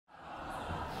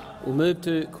We'll move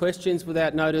to questions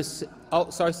without notice. Oh,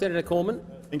 sorry, Senator Cormann.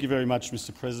 Thank you very much,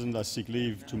 Mr. President. I seek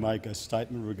leave to make a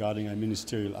statement regarding a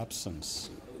ministerial absence.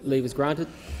 Leave is granted.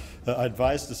 I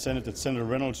advise the Senate that Senator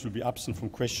Reynolds will be absent from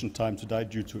question time today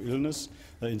due to illness.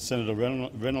 In Senator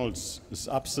Reynolds'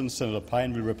 absence, Senator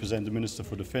Payne will represent the Minister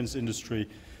for Defence Industry,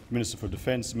 the Minister for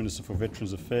Defence, the Minister for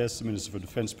Veterans Affairs, the Minister for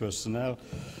Defence Personnel,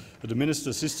 the Minister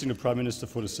assisting the Prime Minister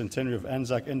for the centenary of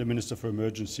Anzac, and the Minister for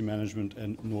Emergency Management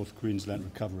and North Queensland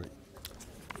Recovery.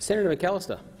 Senator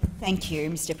McAllister. Thank you,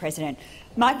 Mr. President.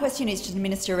 My question is to the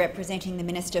Minister representing the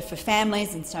Minister for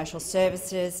Families and Social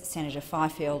Services, Senator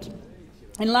Fifield.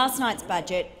 In last night's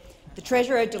budget, the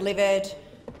Treasurer delivered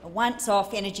a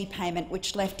once-off energy payment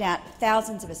which left out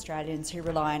thousands of Australians who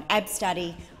rely on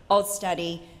AbStudy,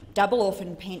 AusStudy, double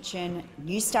orphan pension,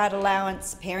 New Start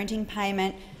allowance, parenting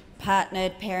payment,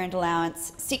 partnered parent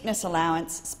allowance, sickness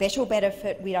allowance, special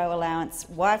benefit widow allowance,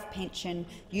 wife pension,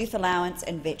 youth allowance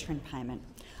and veteran payment.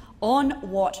 On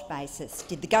what basis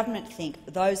did the government think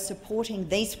those supporting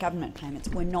these government payments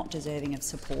were not deserving of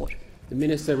support? The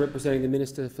Minister representing the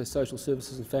Minister for Social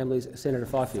Services and Families, Senator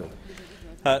Fifield.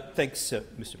 Thanks,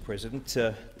 Mr. President.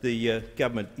 The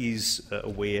government is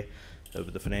aware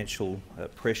of the financial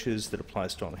pressures that are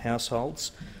placed on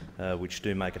households, which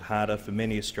do make it harder for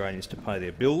many Australians to pay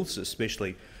their bills,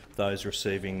 especially those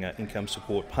receiving income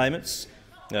support payments.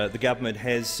 The government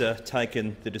has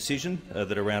taken the decision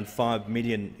that around 5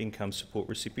 million income support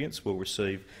recipients will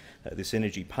receive this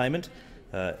energy payment,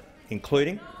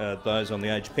 including those on the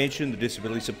age pension, the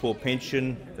disability support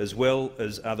pension, as well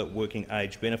as other working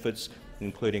age benefits,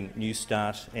 including New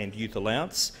Start and youth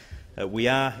allowance. We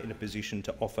are in a position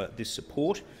to offer this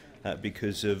support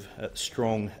because of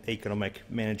strong economic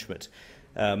management.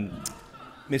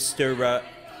 Mr.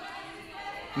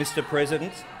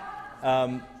 President,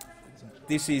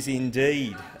 this is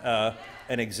indeed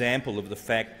an example of the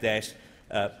fact that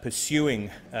pursuing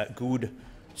good,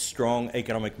 strong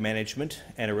economic management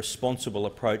and a responsible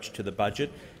approach to the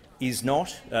budget is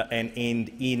not an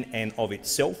end in and of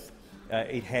itself.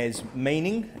 It has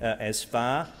meaning as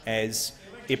far as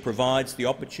it provides the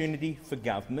opportunity for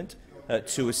government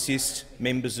to assist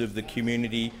members of the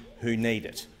community who need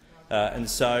it. And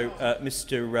so,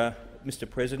 Mr.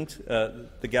 President,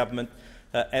 the government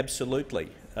absolutely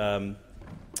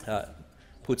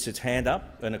puts its hand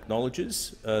up and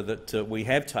acknowledges that we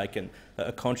have taken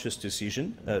a conscious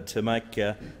decision to make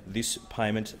this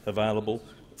payment available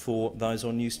for those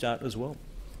on New Start as well.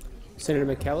 Senator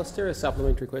McAllister, a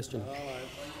supplementary question.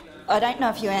 I don't know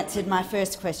if you answered my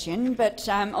first question, but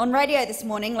on radio this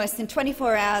morning, less than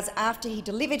 24 hours after he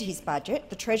delivered his budget,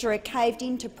 the Treasurer caved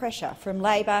into pressure from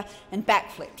Labor and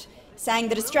backflipped, saying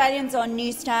that Australians on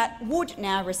New Start would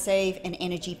now receive an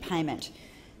energy payment.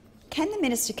 Can the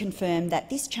minister confirm that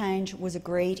this change was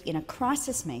agreed in a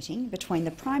crisis meeting between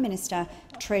the Prime Minister,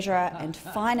 Treasurer and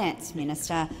Finance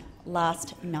Minister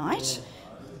last night?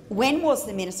 When was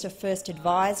the minister first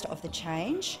advised of the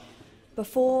change?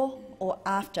 Before or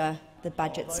after the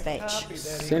budget speech?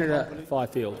 Senator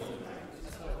Fifield.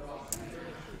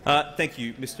 Thank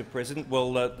you, Mr. President.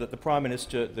 Well, the Prime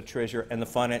Minister, the Treasurer and the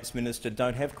Finance Minister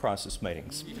don't have crisis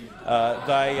meetings.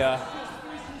 They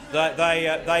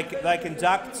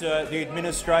conduct the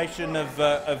administration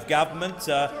of government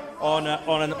on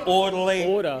an orderly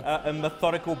and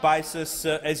methodical basis,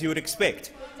 as you would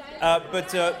expect. But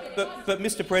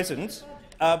Mr. President,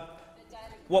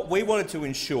 what we wanted to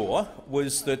ensure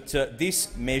was that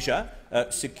this measure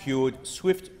secured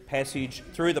swift passage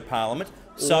through the parliament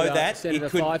so that Senator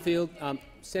it could— Fifield.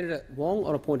 Senator Wong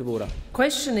on a point of order.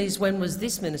 Question is, when was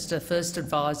this minister first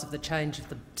advised of the change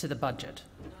to the budget?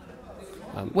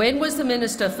 When was the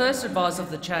minister first advised of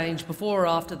the change, before or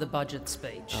after the budget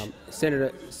speech?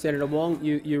 Senator Wong,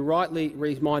 you rightly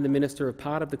remind the minister of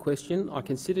part of the question. I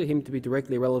consider him to be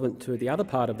directly relevant to the other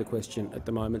part of the question at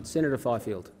the moment. Senator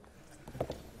Fifield.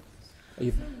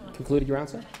 You've concluded your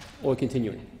answer, or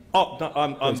continuing? Oh, no,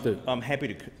 I'm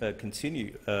happy to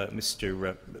continue,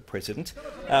 Mr. President.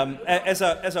 As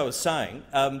I was saying,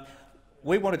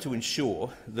 we wanted to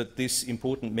ensure that this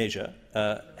important measure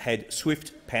had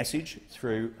swift passage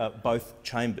through both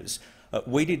chambers.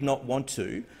 We did not want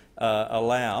to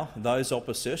allow those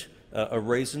opposite a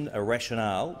reason, a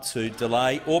rationale, to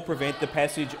delay or prevent the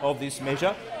passage of this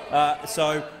measure.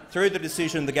 So, through the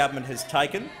decision the government has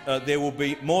taken, there will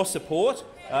be more support,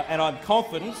 and I'm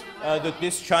confident that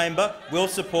this chamber will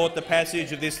support the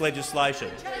passage of this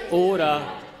legislation. Order.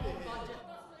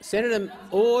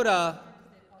 Order.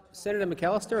 Senator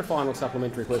McAllister, a final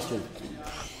supplementary question.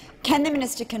 Can the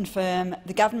minister confirm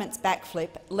the government's backflip,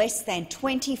 less than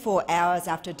 24 hours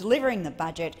after delivering the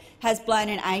budget, has blown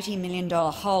an $80 million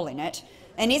hole in it,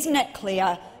 And isn't it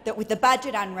clear that with the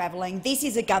budget unravelling, this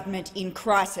is a government in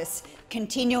crisis,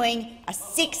 continuing a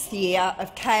 6th year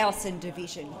of chaos and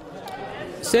division?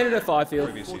 Senator Fifield.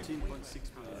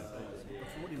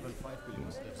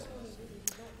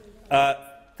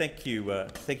 Thank you,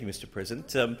 Mr.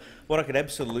 President. What I can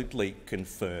absolutely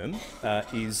confirm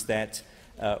is that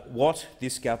what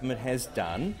this government has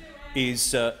done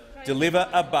is deliver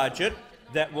a budget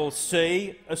that will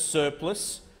see a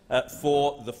surplus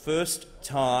for the first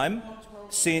time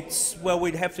since, well,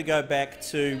 we'd have to go back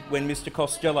to when Mr.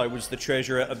 Costello was the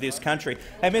Treasurer of this country.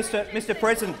 And Mr.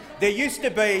 President, there used to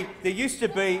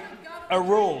be a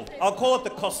rule. I'll call it the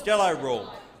Costello rule,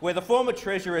 where the former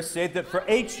Treasurer said that for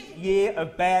each year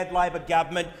of bad Labor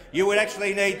government, you would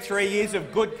actually need 3 years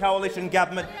of good coalition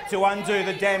government to undo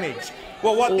the damage.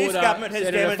 Well, what this government has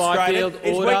demonstrated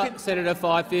is we can— Senator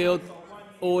Fifield,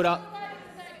 order.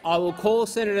 I will call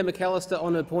Senator McAllister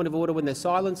on a point of order when there's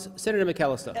silence. Senator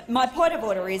McAllister. My point of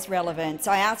order is relevant.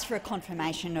 I asked for a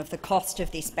confirmation of the cost of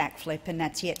this backflip, and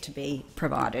that's yet to be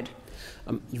provided.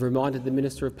 You've reminded the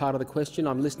minister of part of the question.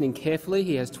 I'm listening carefully.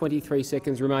 He has 23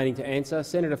 seconds remaining to answer.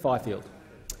 Senator Fifield.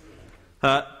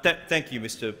 Thank you,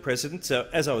 Mr. President.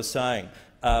 As I was saying,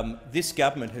 this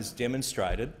government has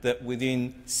demonstrated that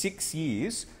within 6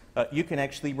 years you can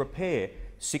actually repair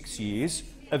 6 years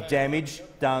of damage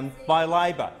done by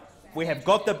Labor. We have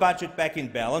got the budget back in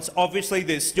balance. Obviously,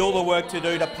 there's still the work to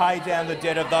do to pay down the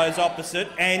debt of those opposite,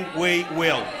 and we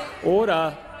will.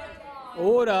 Order.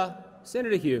 Order.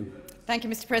 Senator Hume. Thank you,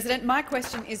 Mr. President. My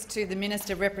question is to the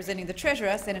Minister representing the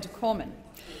Treasurer, Senator Cormann.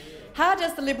 How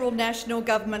does the Liberal National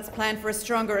Government's plan for a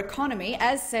stronger economy,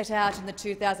 as set out in the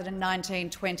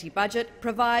 2019-20 budget,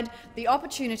 provide the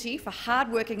opportunity for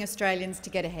hard-working Australians to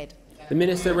get ahead? The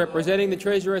Minister representing the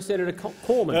Treasurer, Senator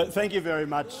Cormann. Thank you very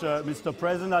much, Mr.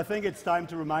 President. I think it's time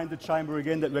to remind the chamber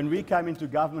again that when we came into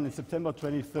government in September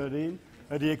 2013,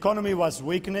 the economy was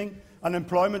weakening,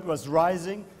 unemployment was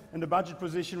rising, and the budget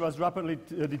position was rapidly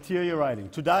deteriorating.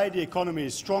 Today, the economy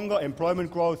is stronger, employment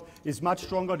growth is much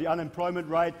stronger, the unemployment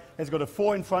rate has got a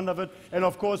 4 in front of it, and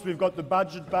of course we've got the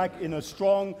budget back in a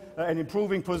strong and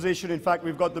improving position. In fact,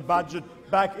 we've got the budget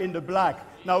back in the black.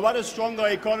 Now, what a stronger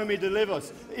economy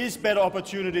delivers is better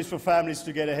opportunities for families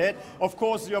to get ahead. Of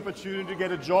course, the opportunity to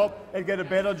get a job and get a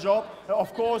better job.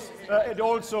 Of course, it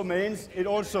also means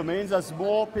as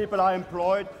more people are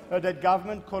employed, that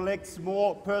government collects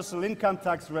more personal income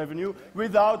tax revenue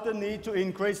without the need to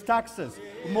increase taxes.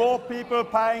 More people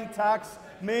paying tax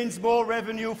means more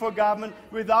revenue for government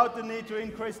without the need to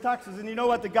increase taxes. And you know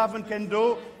what the government can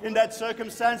do in that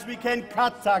circumstance? We can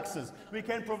cut taxes. We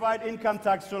can provide income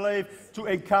tax relief to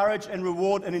encourage and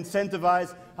reward and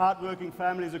incentivise hard-working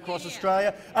families across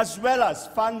Australia, as well as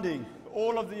funding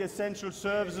all of the essential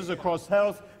services across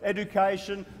health,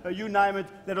 education, you name it,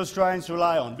 that Australians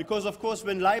rely on. Because, of course,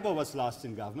 when Labor was last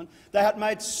in government, they had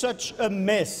made such a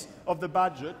mess of the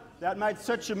budget. They had made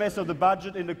such a mess of the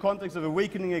budget in the context of a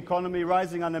weakening economy,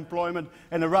 rising unemployment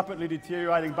and a rapidly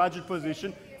deteriorating budget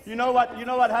position. You know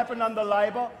what happened under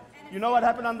Labor? You know what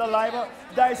happened under Labor?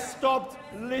 They stopped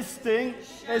listing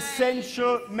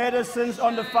essential medicines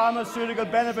on the pharmaceutical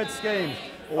benefit scheme.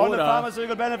 On the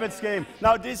pharmaceutical benefit scheme.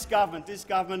 Now, this government,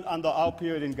 under our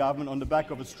period in government, on the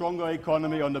back of a stronger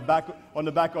economy, on the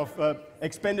back of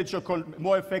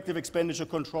more effective expenditure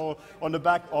control, on the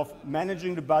back of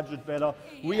managing the budget better,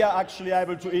 we are actually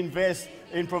able to invest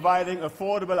in providing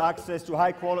affordable access to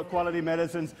high-quality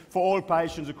medicines for all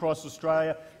patients across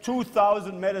Australia.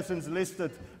 2,000 medicines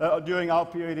listed during our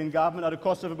period in government at a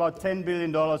cost of about $10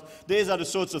 billion. These are the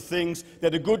sorts of things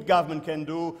that a good government can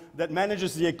do, that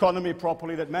manages the economy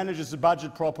properly, that manages the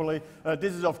budget properly.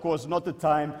 This is, of course, not the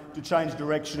time to change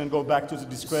direction and go back to the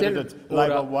discredited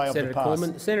Labor way of the past.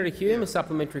 Cormann. Senator Hume, a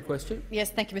supplementary question.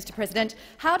 Yes, thank you, Mr. President.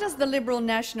 How does the Liberal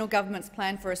National Government's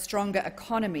plan for a stronger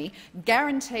economy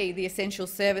guarantee the essential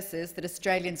services that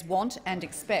Australians want and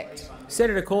expect?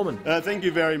 Senator Cormann. Thank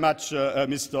you very much,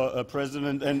 Mr.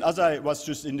 President. And as I was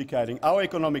just indicating, our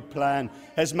economic plan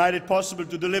has made it possible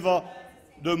to deliver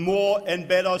the more and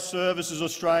better services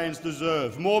Australians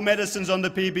deserve. More medicines on the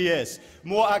PBS,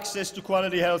 more access to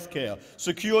quality health care,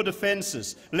 secure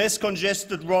defences, less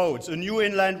congested roads, a new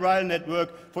inland rail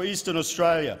network for Eastern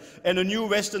Australia, and a new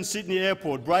Western Sydney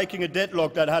airport, breaking a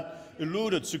deadlock that had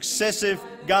eluded successive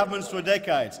governments for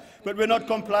decades. But we're not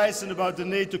complacent about the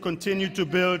need to continue to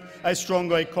build a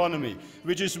stronger economy,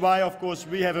 which is why, of course,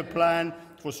 we have a plan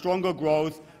for stronger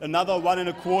growth, another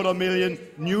 1.25 million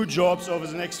new jobs over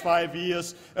the next 5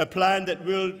 years, a plan that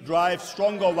will drive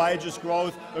stronger wages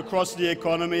growth across the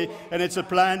economy, and it's a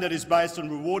plan that is based on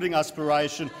rewarding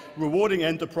aspiration, rewarding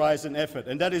enterprise and effort.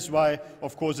 And that is why,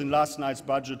 of course, in last night's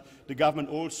budget, the government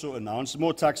also announced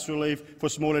more tax relief for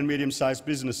small and medium-sized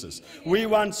businesses. We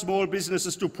want small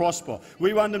businesses to prosper.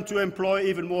 We want them to employ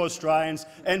even more Australians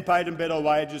and pay them better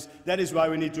wages. That is why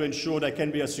we need to ensure they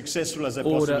can be as successful as they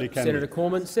possibly can. Senator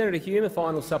Cormann. Senator Hume, a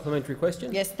final supplementary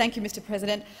question. Yes, thank you, Mr.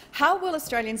 President. How will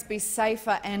Australians be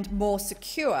safer and more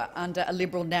secure under a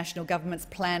Liberal National Government's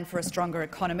plan for a stronger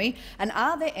economy, and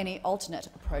are there any alternate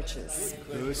approaches?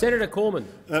 Senator Cormann.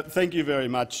 Thank you very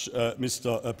much,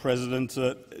 Mr. President.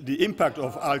 The impact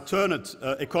of alternate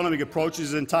economic approaches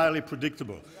is entirely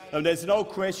predictable. There's no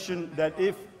question that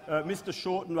if Mr.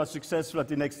 Shorten was successful at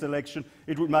the next election,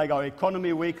 it would make our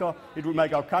economy weaker, it would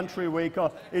make our country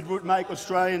weaker, it would make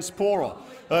Australians poorer.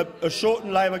 A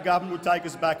Shorten Labor government would take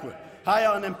us backward. Higher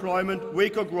unemployment,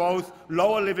 weaker growth,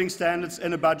 lower living standards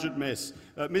and a budget mess.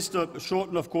 Mr.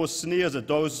 Shorten, of course, sneers at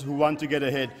those who want to get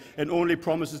ahead and only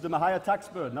promises them a higher tax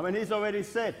burden. I mean, he's already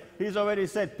said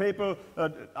people,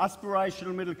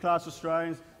 aspirational middle-class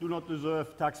Australians, do not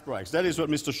deserve tax breaks. That is what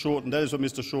Mr.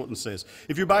 Shorten says.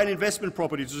 If you buy an investment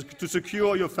property to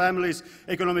secure your family's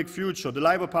economic future, the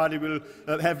Labor Party will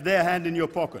have their hand in your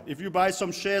pocket. If you buy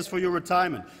some shares for your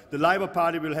retirement, the Labor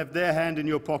Party will have their hand in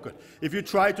your pocket. If you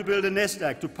try to build a nest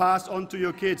egg to pass on to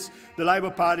your kids, the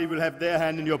Labor Party will have their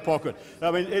hand in your pocket. I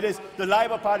mean, the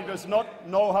Labor Party does not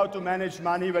know how to manage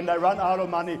money. When they run out of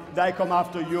money, they come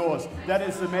after yours. That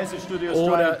is the message to the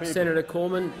Australian people. Senator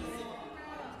Cormann.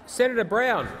 Senator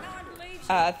Brown.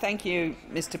 Thank you,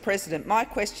 Mr. President. My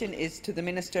question is to the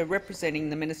Minister representing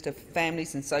the Minister for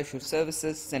Families and Social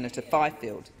Services, Senator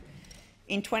Fifield.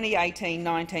 In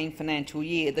 2018-19 financial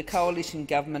year, the coalition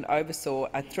government oversaw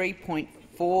a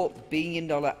 $3.4 billion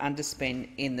underspend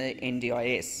in the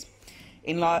NDIS.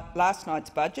 In last night's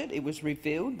budget, it was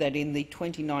revealed that in the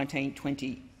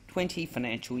 2019-20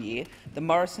 financial year, the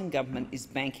Morrison government is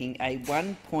banking a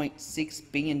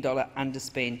 $1.6 billion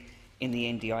underspend in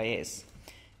the NDIS.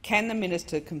 Can the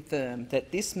minister confirm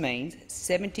that this means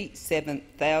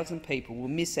 77,000 people will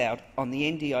miss out on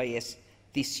the NDIS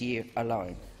this year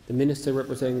alone? The Minister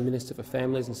representing the Minister for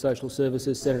Families and Social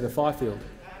Services, Senator Fifield.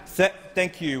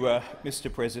 Thank you,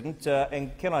 Mr. President.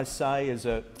 And can I say, as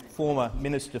a former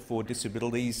Minister for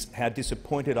Disabilities, how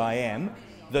disappointed I am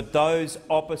that those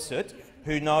opposite,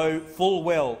 who know full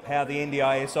well how the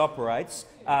NDIS operates,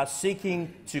 are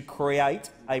seeking to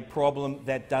create a problem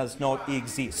that does not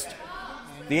exist.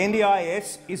 The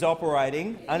NDIS is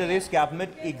operating under this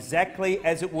government exactly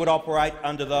as it would operate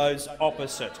under those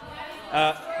opposite.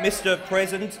 Mr.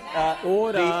 President,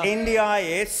 the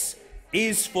NDIS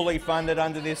is fully funded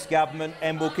under this government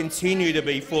and will continue to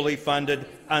be fully funded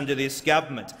under this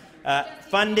government.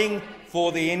 Funding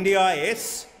for the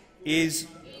NDIS is,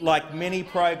 like many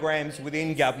programs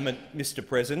within government, Mr.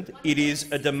 President, it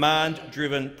is a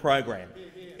demand-driven program.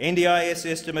 NDIS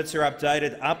estimates are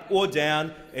updated up or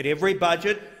down at every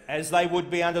budget, as they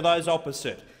would be under those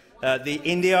opposite. The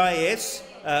NDIS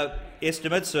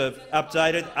estimates are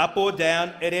updated up or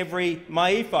down at every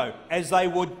MYEFO, as they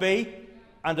would be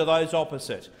under those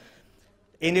opposite.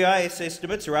 NDIS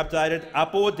estimates are updated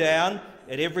up or down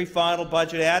at every final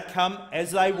budget outcome,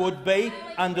 as they would be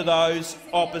under those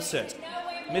opposite.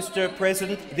 Mr.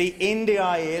 President, the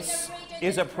NDIS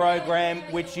is a program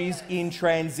which is in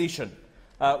transition.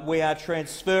 We are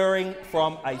transferring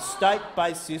from a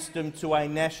state-based system to a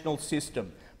national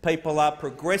system. People are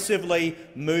progressively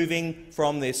moving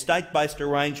from their state-based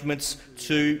arrangements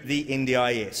to the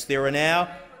NDIS. There are now,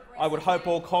 I would hope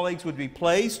all colleagues would be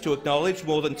pleased to acknowledge,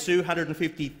 more than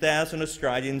 250,000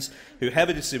 Australians who have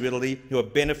a disability who are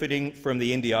benefiting from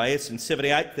the NDIS, and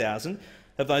 78,000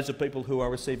 of those are people who are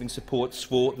receiving supports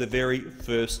for the very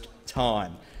first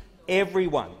time.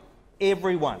 Everyone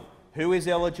who is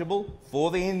eligible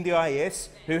for the NDIS,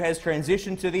 who has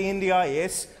transitioned to the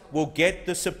NDIS, will get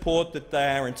the support that they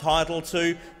are entitled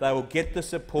to. They will get the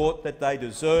support that they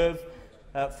deserve.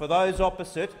 For those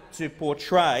opposite to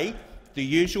portray the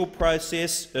usual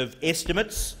process of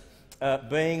estimates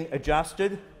being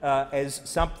adjusted as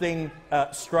something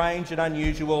strange and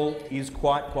unusual is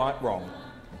quite wrong.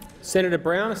 Senator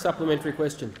Brown, a supplementary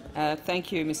question.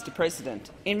 Thank you, Mr.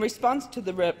 President. In response to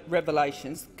the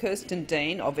revelations, Kirsten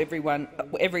Dean of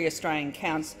Every Australian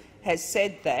Counts has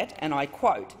said that, and I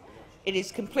quote, "It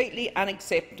is completely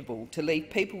unacceptable to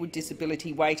leave people with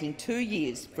disability waiting 2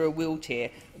 years for a wheelchair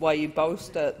while you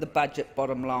bolster the budget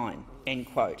bottom line."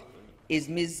 End quote. Is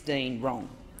Ms Dean wrong?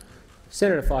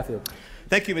 Senator Fifield.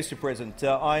 Thank you, Mr President.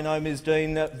 I know Ms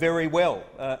Dean very well,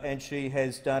 and she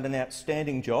has done an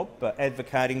outstanding job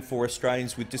advocating for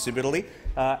Australians with disability,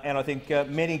 and I think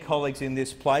many colleagues in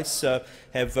this place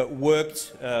have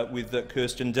worked with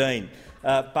Kirsten Dean.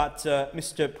 But,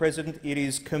 Mr President, it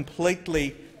is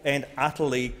completely and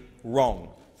utterly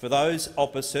wrong for those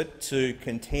opposite to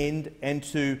contend and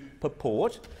to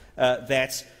purport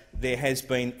that there has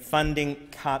been funding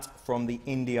cut from the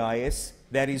NDIS.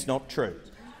 That is not true.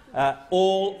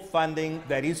 All funding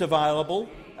that is available,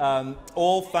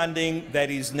 all funding that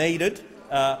is needed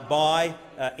by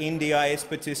NDIS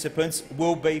participants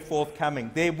will be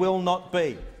forthcoming. There will not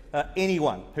be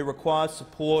anyone who requires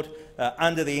support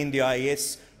under the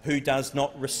NDIS who does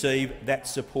not receive that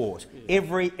support.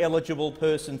 Every eligible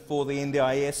person for the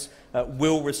NDIS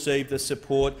will receive the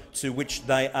support to which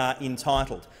they are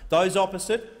entitled. Those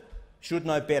opposite should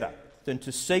know better than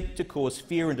to seek to cause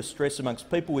fear and distress amongst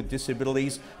people with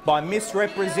disabilities by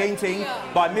misrepresenting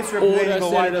the way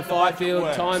Senator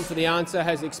Fifield, time for the answer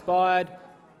has expired.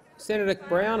 Senator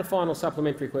Brown, a final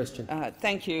supplementary question.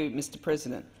 Thank you, Mr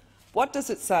President. What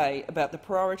does it say about the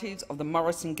priorities of the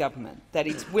Morrison government that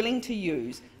it's willing to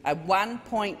use a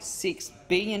 $1.6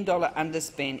 billion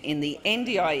underspend in the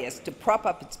NDIS to prop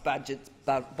up its budget's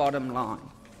bottom line?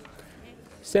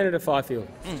 Senator Fifield.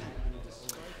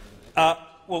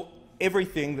 Well,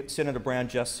 everything that Senator Brown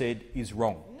just said is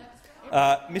wrong.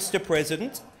 Mr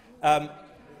President,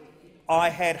 I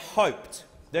had hoped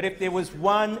that if there was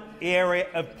one area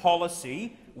of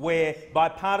policy where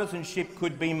bipartisanship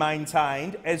could be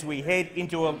maintained as we head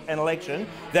into an election,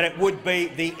 that it would be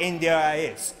the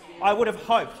NDIS. I would have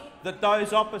hoped that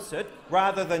those opposite,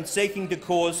 rather than seeking to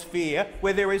cause fear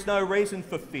where there is no reason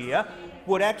for fear,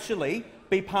 would actually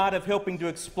be part of helping to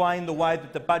explain the way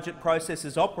that the budget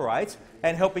processes operate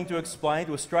and helping to explain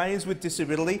to Australians with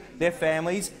disability, their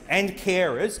families and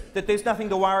carers that there's nothing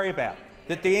to worry about,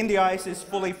 that the NDIS is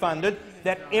fully funded,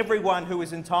 that everyone who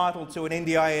is entitled to an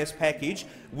NDIS package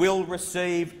will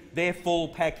receive their full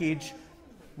package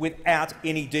without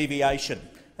any deviation.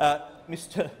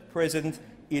 Mr President,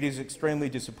 it is extremely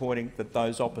disappointing that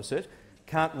those opposite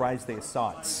can't raise their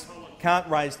sights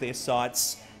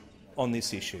on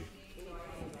this issue.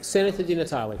 Senator Di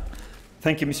Natale.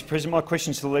 Thank you, Mr President. My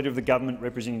question is to the Leader of the Government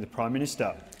representing the Prime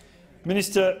Minister.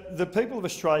 Minister, the people of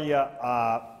Australia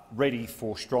are ready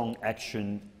for strong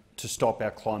action to stop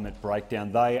our climate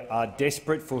breakdown. They are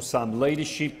desperate for some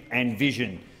leadership and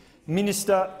vision.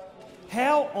 Minister,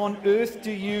 how on earth do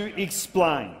you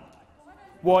explain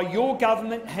why your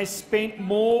government has spent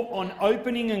more on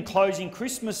opening and closing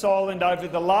Christmas Island over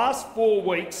the last 4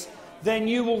 weeks than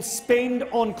you will spend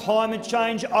on climate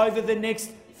change over the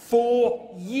next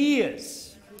 4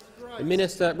 years? The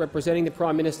Minister representing the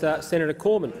Prime Minister, Senator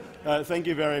Cormann. Thank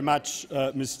you very much,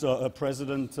 Mr.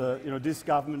 President. This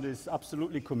government is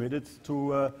absolutely committed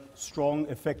to strong,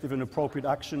 effective and appropriate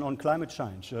action on climate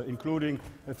change, including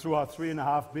through our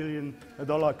 $3.5 billion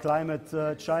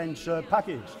climate change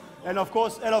package. And of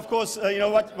course,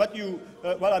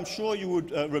 what I'm sure you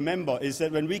would remember is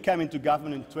that when we came into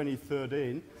government in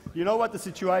 2013, you know what the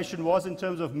situation was in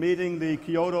terms of meeting the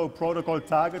Kyoto Protocol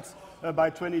targets by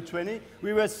 2020?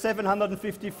 We were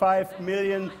 755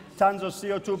 million tonnes of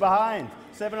CO2 behind.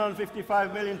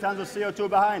 755 million tonnes of CO2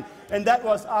 behind. And that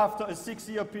was after a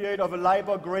 6-year period of a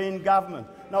Labor Green government.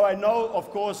 Now, I know, of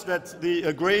course, that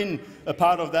the Green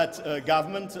part of that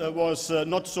government was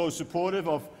not so supportive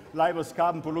of Labor's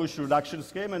carbon pollution reduction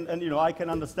scheme, and I can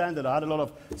understand that. I had a lot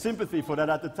of sympathy for that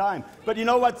at the time. But you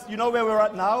know what? You know where we're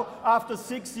at now? After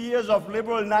 6 years of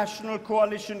Liberal National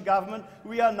Coalition government,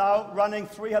 we are now running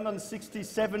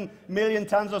 367 million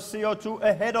tonnes of CO2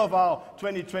 ahead of our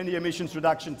 2020 emissions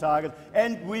reduction target,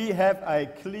 and we have a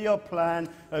clear plan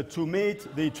to meet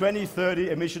the 2030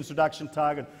 emissions reduction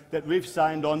target that we've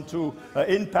signed on to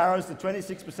in Paris, the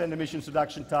 26% emissions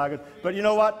reduction target. But you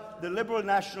know what? The Liberal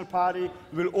National Party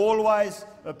will always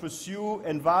pursue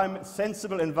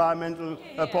sensible environmental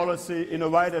policy in a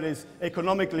way that is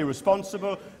economically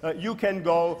responsible. You can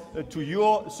go to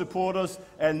your supporters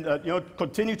and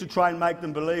continue to try and make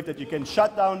them believe that you can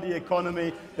shut down the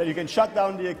economy,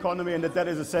 and that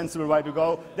is a sensible way to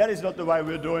go. That is not the way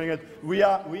we're doing it. We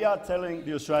are telling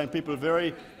the Australian people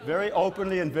very, very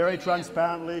openly and very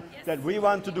transparently that we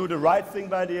want to do the right thing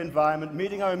by the environment,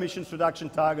 meeting our emissions reduction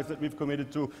targets that we've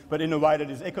committed to, but in a way that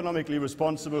is economically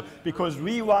responsible, because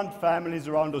we want families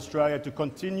around Australia to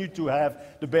continue to have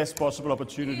the best possible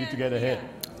opportunity to get ahead.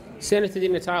 Senator Di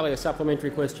Natale, a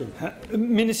supplementary question.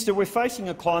 Minister, we're facing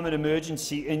a climate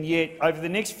emergency, and yet over the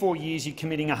next 4 years you're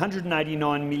committing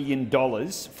 $189 million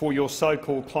for your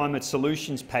so-called climate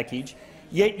solutions package,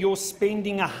 yet you're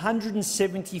spending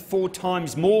 174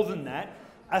 times more than that,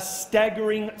 a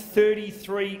staggering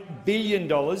 $33 billion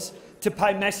to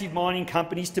pay massive mining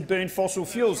companies to burn fossil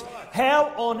fuels.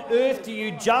 How on earth do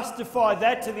you justify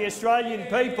that to the Australian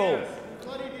people?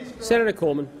 Senator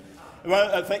Cormann.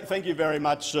 Well, thank you very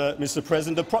much, Mr.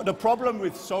 President. The problem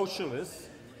with socialists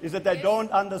is that they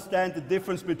don't understand the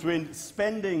difference between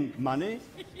spending money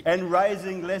and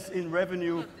raising less in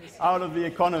revenue out of the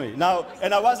economy. Now,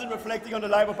 and I wasn't reflecting on the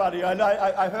Labor Party, and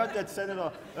I heard that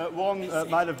Senator Wong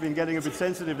might have been getting a bit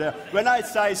sensitive there. When I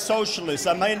say socialists,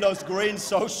 I mean those green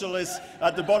socialists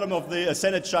at the bottom of the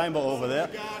Senate chamber over there.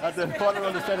 At the bottom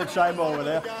of the Senate chamber over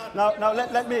there. Now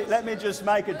let me just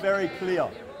make it very clear.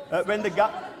 When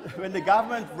the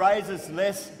government raises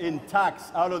less in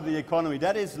tax out of the economy,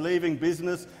 that is leaving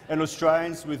business and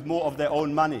Australians with more of their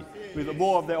own money.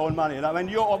 And when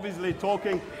you're obviously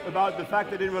talking about the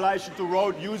fact that in relation to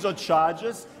road user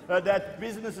charges, that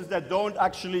businesses that don't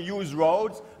actually use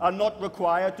roads are not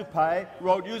required to pay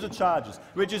road user charges,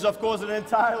 which is of course an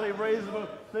entirely reasonable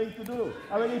thing to do.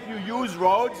 I mean, if you use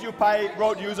roads, you pay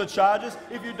road user charges.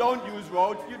 If you don't use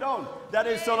roads, you don't. That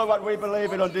is sort of what we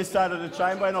believe in on this side of the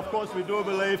chamber, and of course we do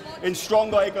believe in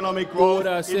stronger economic growth.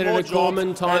 Order, Senator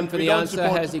Cormann. Time for the answer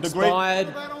has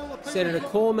expired. Senator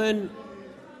Cormann.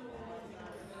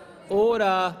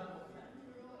 Order.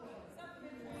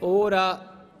 Order.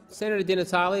 Senator Di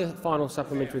Natale, final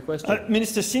supplementary question.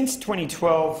 Minister, since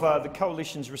 2012, the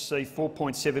Coalition's received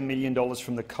 $4.7 million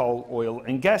from the coal, oil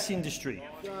and gas industry.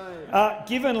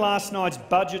 Given last night's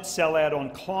budget sellout on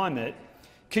climate,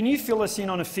 can you fill us in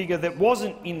on a figure that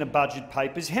wasn't in the budget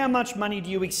papers? How much money do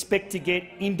you expect to get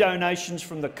in donations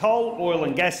from the coal, oil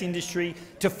and gas industry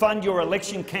to fund your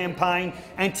election campaign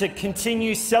and to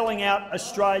continue selling out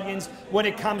Australians when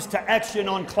it comes to action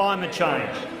on climate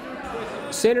change?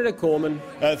 Senator Cormann.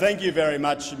 Thank you very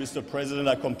much, Mr. President.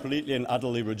 I completely and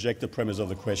utterly reject the premise of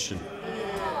the question.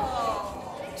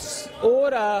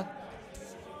 Order.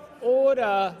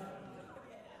 Order.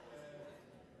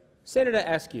 Senator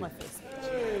Askew.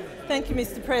 Thank you,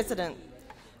 Mr. President.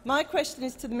 My question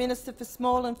is to the Minister for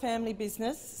Small and Family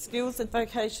Business, Skills and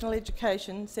Vocational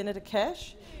Education, Senator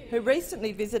Cash, who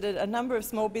recently visited a number of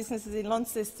small businesses in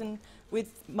Launceston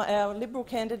with our Liberal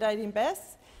candidate in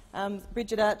Bass,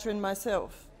 Bridget Archer and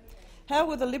myself. How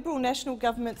will the Liberal National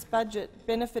Government's budget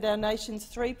benefit our nation's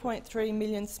 3.3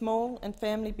 million small and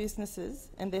family businesses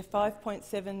and their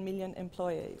 5.7 million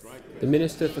employees? The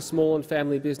Minister for Small and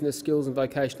Family Business, Skills and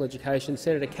Vocational Education,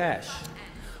 Senator Cash.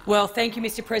 Well, thank you,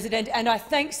 Mr. President, and I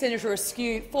thank Senator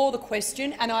Askew for the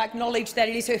question, and I acknowledge that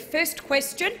it is her first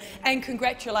question and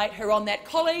congratulate her on that.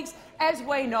 Colleagues, as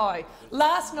we know,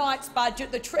 last night's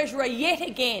budget, the Treasurer yet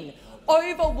again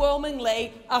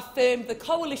overwhelmingly affirmed the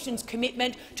Coalition's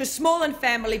commitment to small and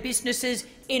family businesses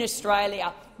in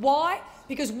Australia. Why?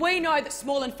 Because we know that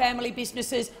small and family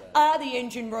businesses are the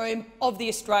engine room of the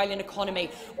Australian economy.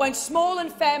 When small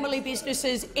and family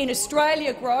businesses in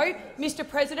Australia grow, Mr.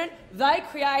 President, they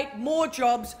create more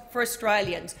jobs for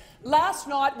Australians. Last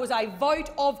night was a vote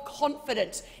of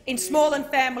confidence in small and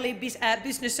family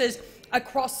businesses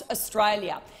across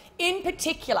Australia. In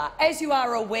particular, as you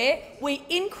are aware, we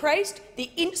increased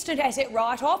the instant asset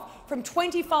write-off from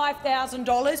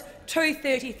 $25,000 to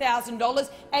 $30,000,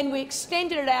 and we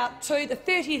extended it out to the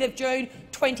 30th of June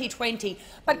 2020.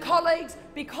 But, colleagues,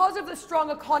 because of the strong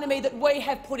economy that we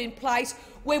have put in place,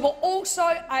 we were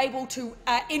also able to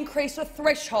increase the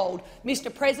threshold,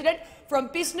 Mr. President, from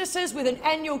businesses with an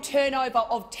annual turnover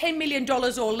of $10 million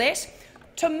or less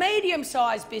to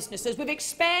medium-sized businesses. We've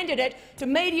expanded it to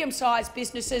medium-sized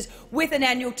businesses with an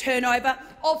annual turnover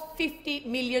of $50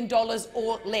 million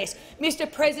or less. Mr.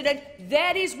 President,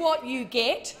 that is what you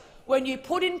get when you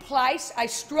put in place a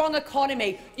strong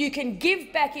economy. You can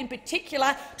give back in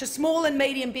particular to small and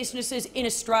medium businesses in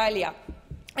Australia.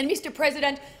 And, Mr.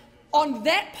 President, on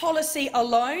that policy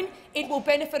alone, it will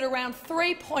benefit around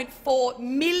 3.4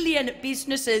 million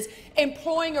businesses,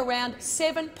 employing around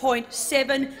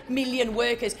 7.7 million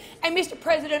workers. And, Mr.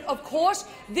 President, of course,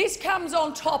 this comes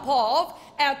on top of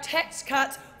our tax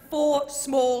cuts for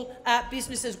small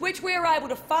businesses, which we are able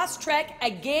to fast-track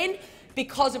again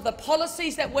because of the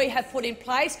policies that we have put in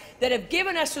place that have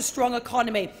given us a strong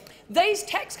economy. These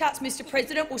tax cuts, Mr.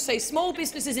 President, will see small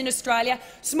businesses in Australia,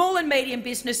 small and medium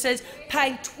businesses,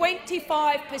 paying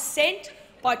 25%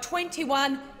 by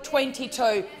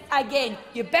 21-22. Again,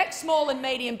 you back small and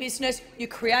medium business, you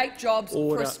create jobs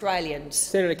for Australians.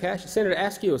 Senator Cash. Senator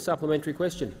Askew, a supplementary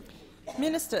question.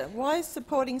 Minister, why is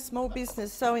supporting small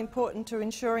business so important to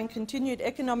ensuring continued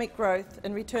economic growth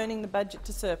and returning the budget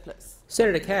to surplus?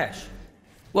 Senator Cash.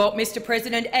 Well, Mr.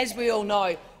 President, as we all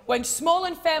know, When small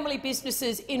and family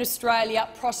businesses in Australia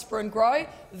prosper and grow,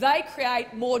 they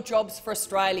create more jobs for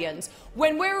Australians.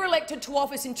 When we were elected to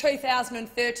office in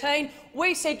 2013,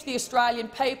 we said to the Australian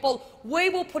people, we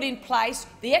will put in place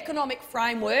the economic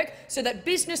framework so that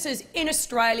businesses in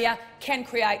Australia can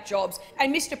create jobs.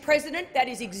 And, Mr President, that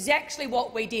is exactly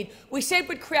what we did. We said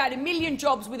we'd create 1 million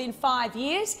jobs within 5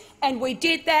 years, and we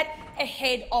did that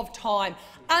ahead of time.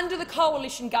 Under the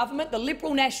coalition government, the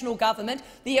Liberal National Government,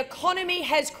 the economy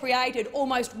has created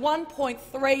almost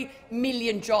 1.3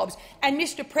 million jobs. And,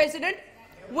 Mr President,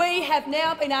 we have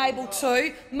now been able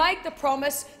to make the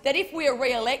promise that if we are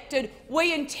re-elected,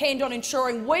 we intend on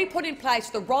ensuring we put in place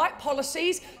the right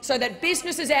policies so that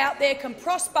businesses out there can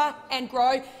prosper and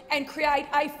grow and create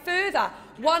a further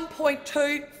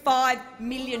 1.25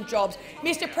 million jobs.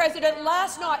 Mr President,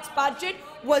 last night's budget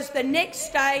was the next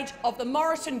stage of the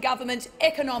Morrison government's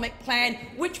economic plan,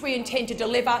 which we intend to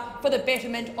deliver for the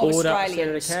betterment of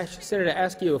Australians. Senator Cash. Senator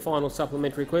Askew, a final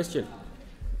supplementary question.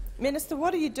 Minister,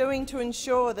 what are you doing to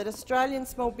ensure that Australian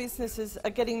small businesses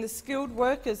are getting the skilled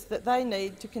workers that they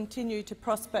need to continue to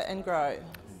prosper and grow?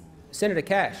 Senator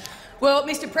Cash. Well,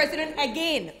 Mr President,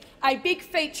 again, a big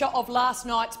feature of last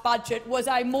night's budget was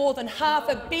a more than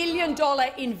 $500 million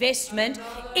investment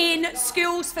in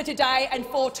skills for today and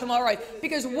for tomorrow,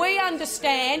 because we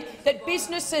understand that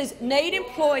businesses need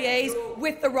employees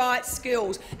with the right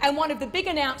skills. And one of the big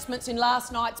announcements in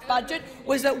last night's budget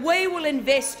was that we will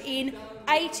invest in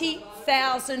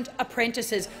 80,000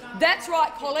 apprentices. That's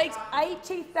right, colleagues,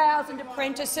 80,000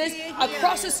 apprentices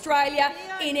across Australia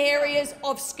in areas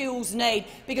of skills need,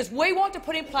 because we want to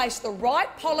put in place the right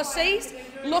policies,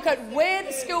 look at where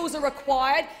the skills are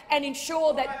required and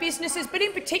ensure that businesses, but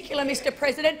in particular, Mr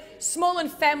President, small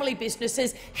and family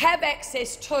businesses, have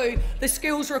access to the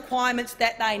skills requirements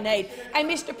that they need. And,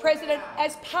 Mr President,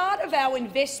 as part of our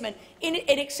investment in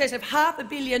excess of $500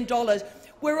 million,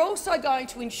 we're also going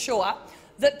to ensure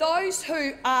that those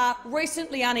who are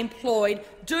recently unemployed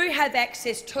do have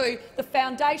access to the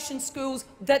foundation skills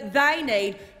that they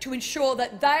need to ensure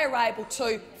that they are able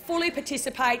to fully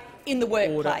participate in the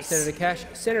workplace. Order. Senator Cash.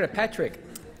 Senator Patrick.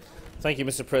 Thank you,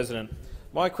 Mr President.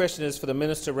 My question is for the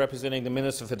Minister representing the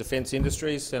Minister for Defence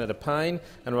Industries, Senator Payne,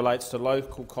 and relates to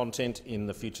local content in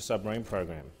the Future Submarine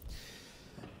program.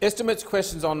 Estimates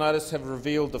questions on notice have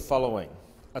revealed the following.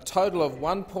 A total of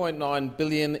 $1.9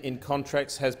 billion in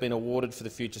contracts has been awarded for the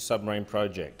Future Submarine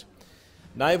project.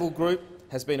 Naval Group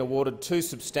has been awarded 2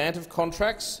 substantive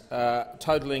contracts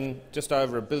totalling just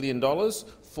over $1 billion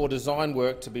for design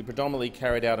work to be predominantly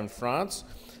carried out in France.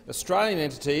 Australian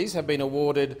entities have been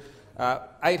awarded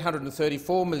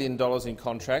 $834 million in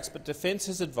contracts, but Defence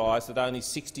has advised that only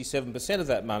 67% of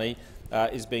that money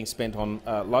is being spent on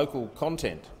local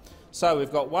content. So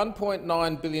we've got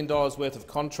 $1.9 billion worth of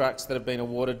contracts that have been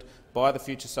awarded by the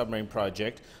Future Submarine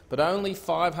project, but only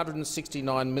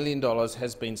 $569 million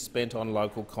has been spent on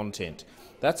local content.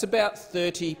 That's about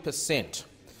 30%.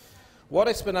 What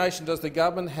explanation does the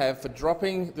government have for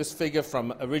dropping this figure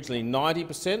from originally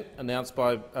 90%, announced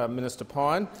by Minister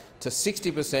Pyne, to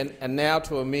 60% and now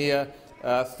to a mere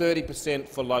 30%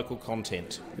 for local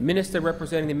content? The Minister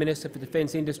representing the Minister for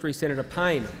Defence Industry, Senator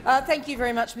Payne. Thank you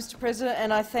very much, Mr President,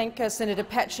 and I thank Senator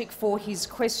Patrick for his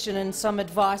question and some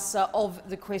advice of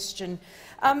the question.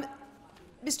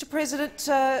 Mr President,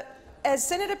 as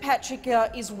Senator Patrick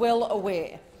is well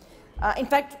aware, in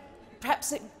fact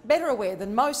perhaps better aware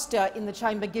than most in the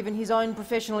chamber given his own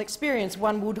professional experience,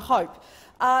 one would hope,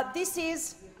 this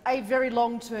is a very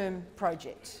long-term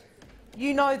project.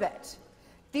 You know that.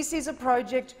 This is a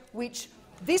project which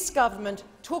this government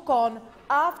took on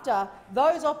after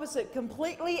those opposite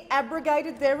completely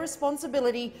abrogated their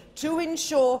responsibility to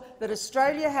ensure that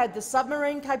Australia had the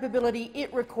submarine capability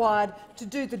it required to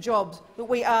do the jobs that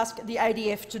we ask the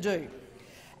ADF to do.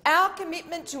 Our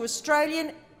commitment to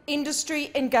Australian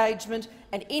industry engagement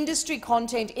and industry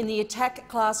content in the Attack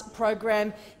Class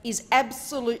program is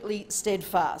absolutely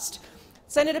steadfast.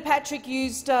 Senator Patrick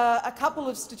used a couple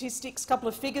of statistics, couple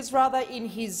of figures rather, in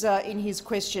his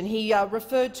question. He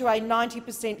referred to a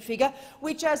 90% figure,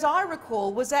 which, as I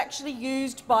recall, was actually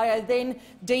used by a then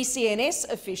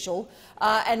DCNS official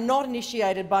and not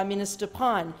initiated by Minister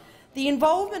Pyne. The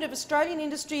involvement of Australian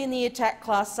industry in the Attack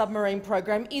Class submarine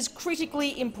program is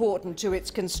critically important to its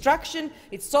construction,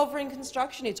 its sovereign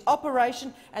construction, its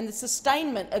operation and the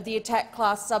sustainment of the Attack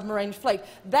Class submarine fleet.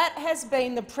 That has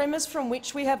been the premise from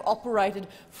which we have operated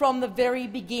from the very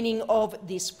beginning of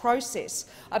this process.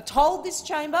 I've told this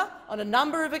chamber on a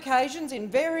number of occasions in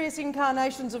various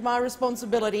incarnations of my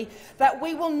responsibility that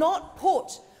we will not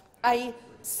put a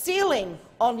ceiling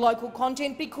on local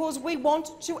content because we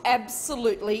want to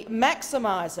absolutely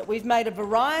maximise it. We've made a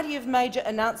variety of major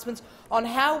announcements on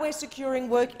how we're securing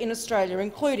work in Australia,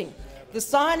 including the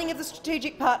signing of the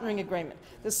Strategic Partnering Agreement,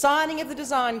 the signing of the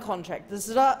design contract,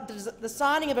 the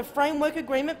signing of a framework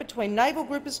agreement between Naval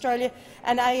Group Australia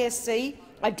and ASC,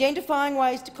 identifying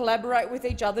ways to collaborate with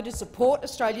each other to support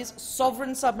Australia's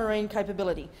sovereign submarine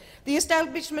capability, the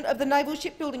establishment of the Naval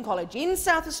Shipbuilding College in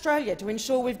South Australia to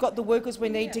ensure we've got the workers we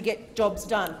need to get jobs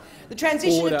done, the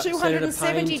transition of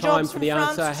 270 jobs from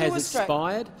France to Australia.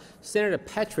 Expired. Senator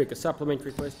Patrick, a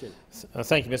supplementary question.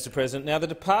 Thank you, Mr. President. Now, the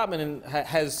department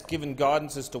has given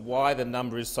guidance as to why the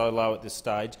number is so low at this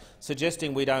stage,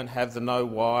 suggesting we don't have the know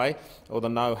why or the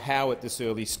know how at this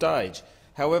early stage.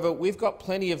 However, we've got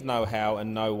plenty of know-how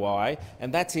and know-why,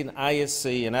 and that's in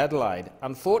ASC in Adelaide.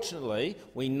 Unfortunately,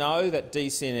 we know that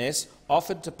DCNS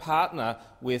offered to partner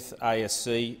with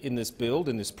ASC in this build,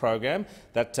 in this program,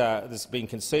 that has been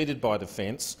conceded by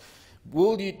Defence.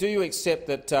 Do you accept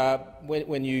that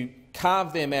when you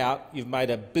carve them out, you've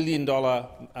made a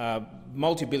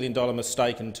multi-billion-dollar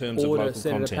mistake in terms of local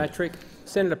Senator content? Patrick.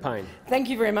 Senator Payne. Thank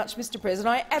you very much, Mr.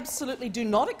 President. I absolutely do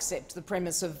not accept the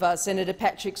premise of Senator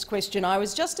Patrick's question. I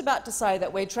was just about to say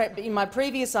that in my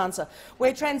previous answer,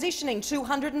 we're transitioning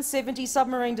 270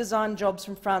 submarine design jobs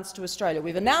from France to Australia.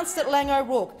 We've announced that Laing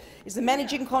O'Rourke is the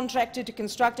managing contractor to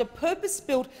construct a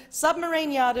purpose-built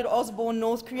submarine yard at Osborne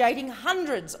North, creating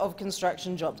hundreds of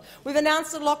construction jobs. We've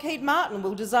announced that Lockheed Martin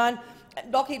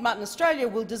Australia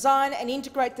will design and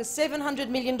integrate the $700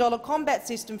 million combat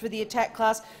system for the attack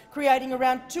class, creating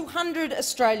around 200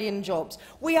 Australian jobs.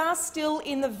 We are still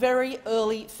in the very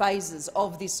early phases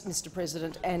of this, Mr.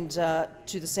 President, and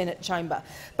to the Senate chamber.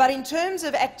 But in terms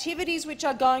of activities which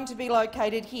are going to be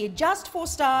located here, just for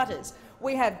starters,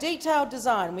 we have detailed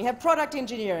design, we have product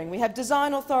engineering, we have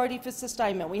design authority for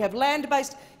sustainment, we have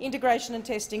land-based integration and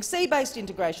testing, sea-based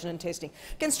integration and testing,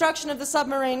 construction of the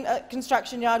submarine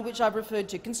construction yard, which I've referred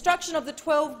to, construction of the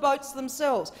 12 boats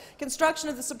themselves, construction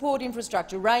of the support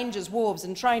infrastructure, ranges, wharves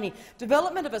and training,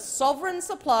 development of a sovereign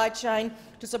supply chain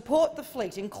to support the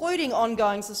fleet, including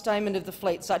ongoing sustainment of the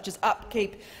fleet, such as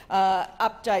upkeep,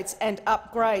 updates and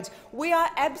upgrades. We are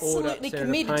absolutely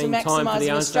committed to maximising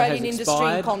Australian industry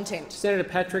and content. Senator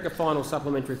Patrick, a final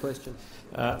supplementary question.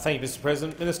 Thank you, Mr.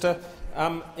 President. Minister,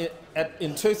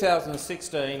 in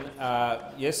 2016,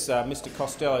 yes, Mr.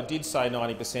 Costello did say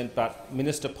 90%, but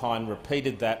Minister Pyne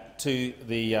repeated that to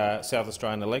the South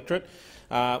Australian electorate.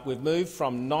 We've moved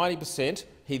from 90%.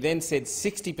 He then said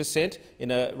 60%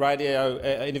 in a radio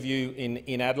interview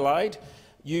in Adelaide.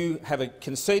 You have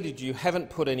conceded you haven't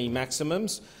put any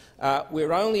maximums.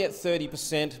 We're only at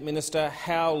 30%. Minister,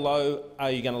 how low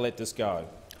are you going to let this go?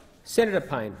 Senator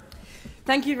Payne.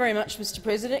 Thank you very much, Mr.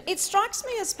 President. It strikes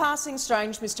me as passing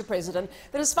strange, Mr. President,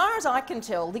 that as far as I can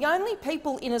tell, the only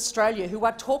people in Australia who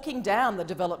are talking down the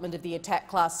development of the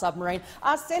attack-class submarine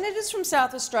are senators from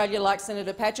South Australia like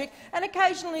Senator Patrick and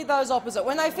occasionally those opposite,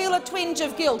 when they feel a twinge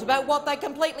of guilt about what they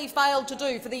completely failed to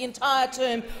do for the entire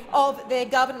term of their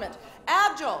government.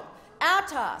 Our job, our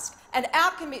task and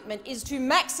our commitment is to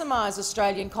maximise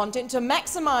Australian content, to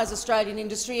maximise Australian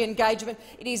industry engagement.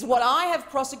 It is what I have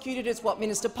prosecuted, it's what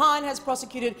Minister Pyne has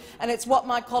prosecuted, and it's what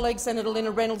my colleague Senator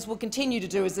Lina Reynolds will continue to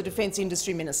do as the Defence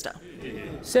Industry Minister.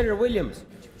 Senator Williams.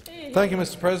 Thank you,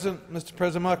 Mr. President. Mr.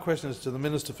 President, my question is to the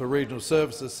Minister for Regional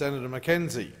Services, Senator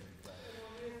Mackenzie.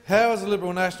 How is the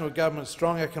Liberal National Government's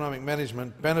strong economic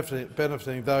management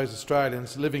benefiting those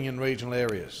Australians living in regional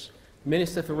areas?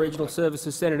 Minister for Regional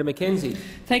Services, Senator Mackenzie.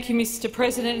 Thank you, Mr.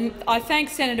 President. I thank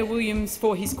Senator Williams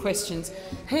for his questions.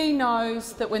 He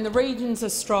knows that when the regions are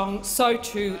strong, so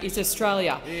too is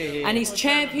Australia, and he's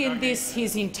championed this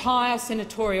his entire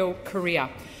senatorial career.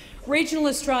 Regional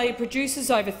Australia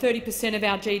produces over 30% of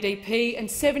our GDP and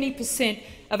 70%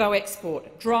 of our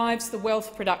export, drives the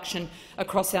wealth production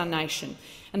across our nation.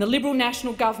 And the Liberal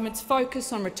National Government's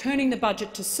focus on returning the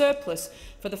budget to surplus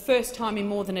for the first time in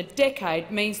more than a decade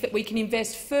means that we can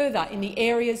invest further in the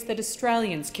areas that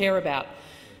Australians care about.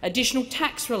 Additional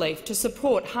tax relief to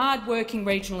support hard-working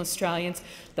regional Australians,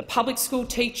 the public school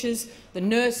teachers, the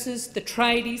nurses, the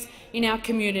tradies in our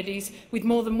communities, with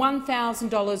more than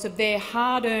 $1,000 of their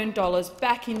hard-earned dollars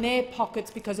back in their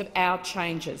pockets because of our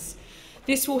changes.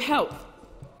 This will help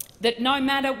that no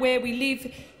matter where we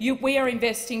live, we are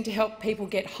investing to help people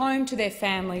get home to their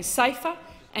families safer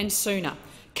and sooner,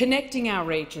 connecting our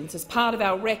regions as part of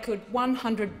our record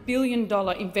 $100 billion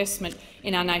investment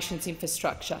in our nation's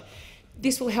infrastructure.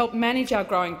 This will help manage our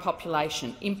growing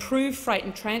population, improve freight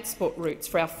and transport routes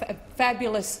for our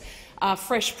fabulous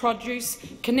fresh produce,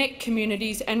 connect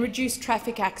communities and reduce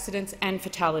traffic accidents and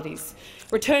fatalities.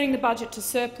 Returning the budget to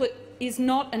surplus is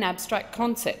not an abstract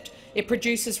concept. It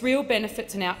produces real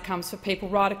benefits and outcomes for people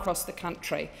right across the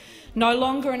country. No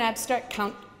longer an abstract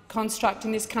construct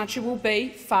in this country will be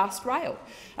fast rail.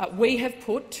 We have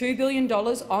put $2 billion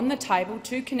on the table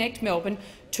to connect Melbourne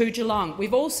to Geelong.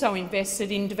 We've also invested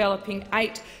in developing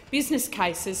 8 business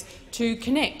cases to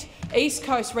connect East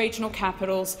Coast regional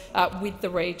capitals with the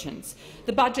regions.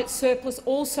 The budget surplus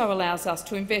also allows us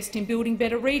to invest in building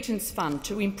Better Regions Fund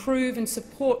to improve and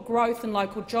support growth and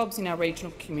local jobs in our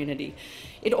regional community.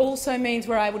 It also means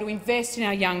we're able to invest in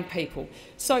our young people,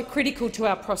 so critical to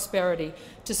our prosperity,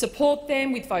 to support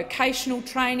them with vocational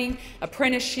training,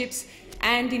 apprenticeships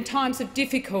and, in times of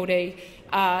difficulty,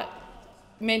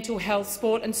 mental health,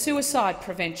 sport and suicide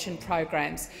prevention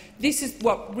programs. This is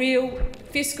what real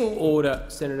fiscal— Order,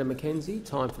 Senator Mackenzie.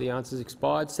 Time for the answers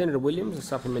expired. Senator Williams, a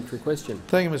supplementary question.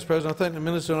 Thank you, Mr President. I thank the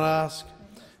minister and ask,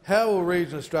 how will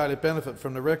regional Australia benefit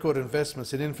from the record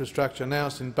investments in infrastructure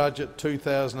announced in Budget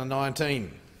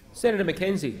 2019? Senator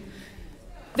Mackenzie.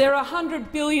 There are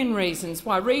 100 billion reasons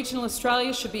why regional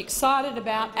Australia should be excited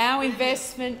about our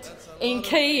investment in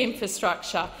key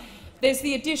infrastructure. There's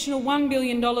the additional $1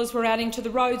 billion we're adding to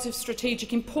the roads of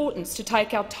strategic importance to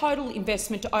take our total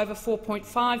investment to over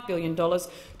 $4.5 billion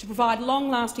to provide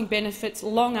long-lasting benefits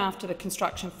long after the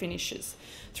construction finishes.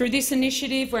 Through this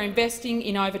initiative, we're investing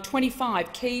in over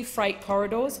 25 key freight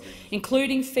corridors,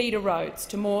 including feeder roads,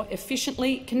 to more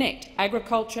efficiently connect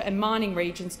agriculture and mining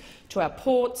regions to our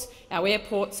ports, our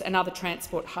airports and other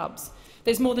transport hubs.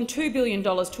 There's more than $2 billion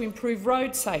to improve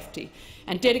road safety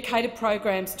and dedicated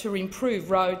programs to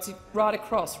improve roads right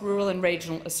across rural and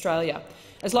regional Australia.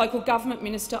 As local government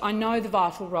minister, I know the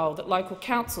vital role that local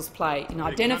councils play in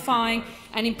identifying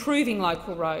and improving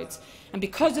local roads. And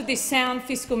because of this sound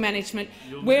fiscal management,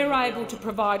 we're able to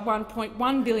provide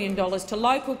 $1.1 billion to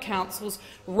local councils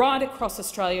right across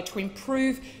Australia to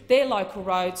improve their local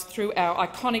roads through our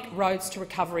iconic Roads to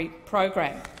Recovery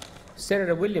program.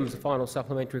 Senator Williams, a final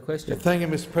supplementary question. Thank you,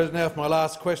 Mr President. Now, for my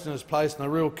last question is placed in a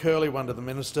real curly one to the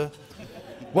minister.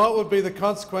 What would be the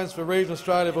consequence for regional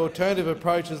Australia of alternative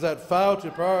approaches that fail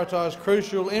to prioritise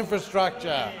crucial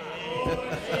infrastructure?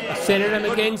 Senator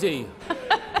Mackenzie.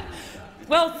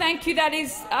 Well, thank you. That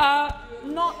is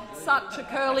not such a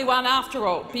curly one after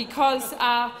all, because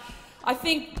I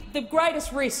think the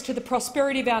greatest risk to the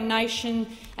prosperity of our nation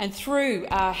and through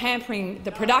hampering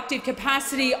the productive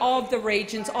capacity of the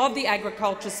regions, of the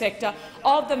agriculture sector,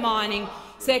 of the mining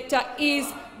sector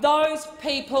is those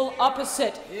people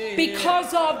opposite,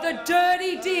 because of the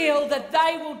dirty deal that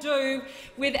they will do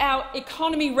with our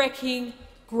economy-wrecking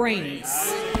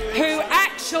Greens, who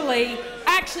actually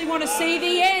want to see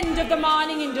the end of the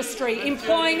mining industry,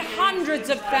 employing hundreds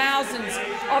of thousands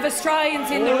of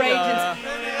Australians in the regions,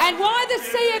 and why the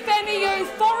CFMEU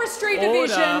Forestry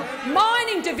Division,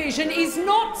 Mining Division is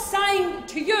not saying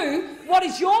to you what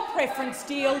is your preference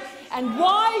deal and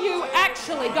why are you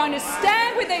actually going to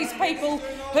stand with these people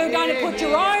who are going to put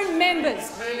your own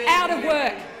members out of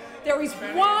work. There is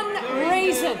one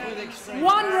reason,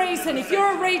 if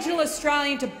you're a regional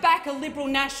Australian, to back a Liberal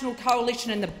National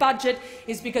Coalition in the budget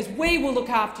is because we will look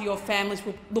after your families,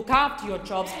 we'll look after your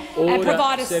jobs and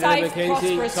provide a Senator safe,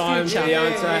 Mackenzie, prosperous time future. For the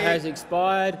answer has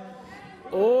expired.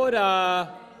 Order.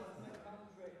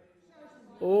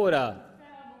 Order.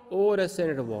 Order,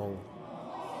 Senator Wong.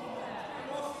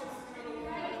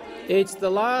 It's the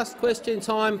last question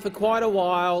time for quite a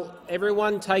while.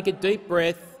 Everyone take a deep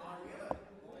breath.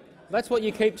 That's what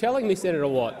you keep telling me, Senator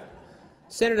Watt.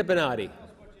 Senator Bernardi.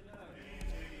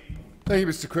 Thank you,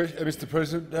 Mr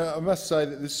President. I must say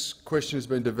that this question has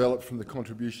been developed from the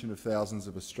contribution of thousands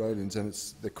of Australians, and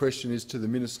the question is to the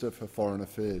Minister for Foreign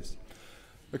Affairs.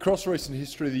 Across recent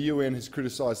history, the UN has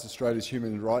criticised Australia's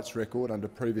human rights record under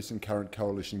previous and current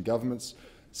coalition governments,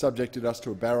 subjected us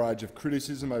to a barrage of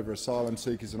criticism over asylum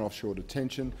seekers and offshore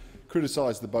detention,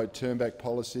 criticised the boat turnback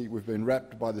policy. We've been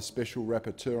rapped by the Special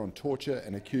Rapporteur on torture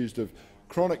and accused of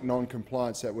chronic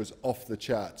non-compliance that was off the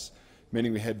charts,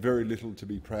 meaning we had very little to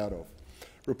be proud of.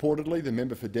 Reportedly, the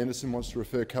member for Denison wants to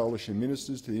refer coalition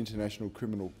ministers to the International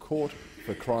Criminal Court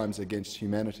for crimes against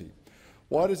humanity.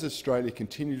 Why does Australia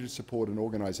continue to support an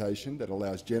organisation that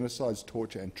allows genocides,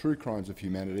 torture and true crimes of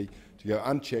humanity to go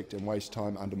unchecked and waste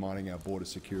time undermining our border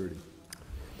security?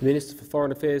 The Minister for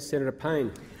Foreign Affairs, Senator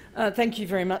Payne. Thank you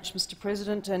very much, Mr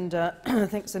President, and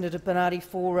thanks Senator Bernardi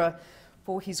for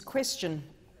his question.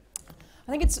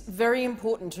 I think it's very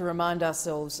important to remind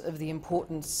ourselves of the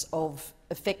importance of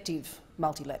effective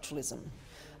multilateralism,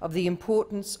 of the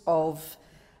importance of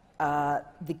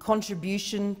the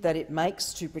contribution that it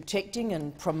makes to protecting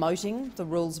and promoting the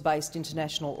rules-based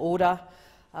international order,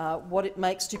 what it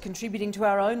makes to contributing to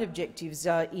our own objectives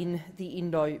in the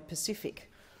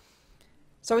Indo-Pacific.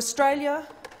 So Australia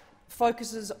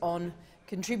focuses on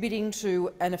contributing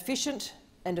to an efficient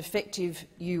and effective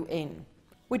UN.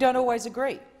 We don't always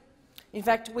agree. In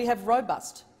fact, we have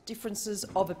robust differences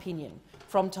of opinion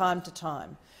from time to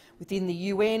time within the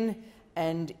UN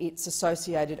and its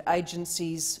associated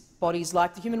agencies, bodies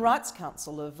like the Human Rights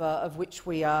Council, of which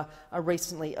we are a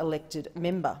recently elected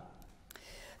member.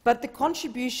 But the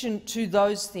contribution to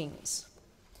those things,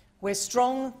 where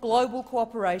strong global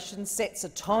cooperation sets a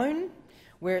tone,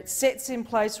 where it sets in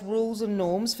place rules and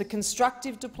norms for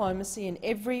constructive diplomacy in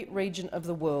every region of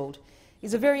the world,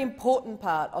 is a very important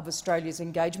part of Australia's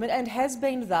engagement and has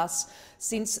been thus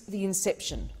since the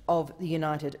inception of the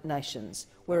United Nations,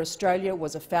 where Australia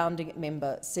was a founding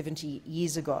member 70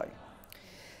 years ago.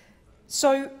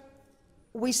 So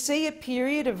we see a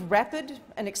period of rapid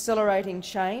and accelerating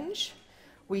change.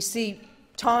 We see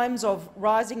times of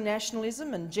rising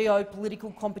nationalism and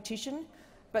geopolitical competition,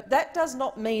 but that does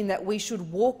not mean that we should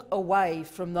walk away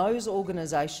from those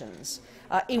organisations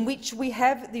in which we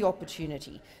have the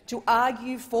opportunity to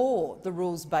argue for the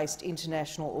rules-based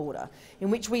international order,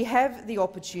 in which we have the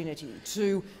opportunity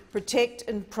to protect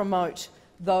and promote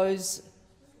those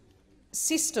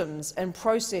systems and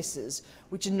processes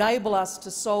which enable us to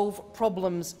solve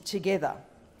problems together.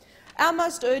 Our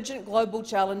most urgent global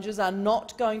challenges are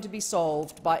not going to be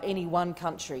solved by any one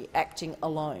country acting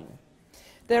alone.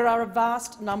 There are a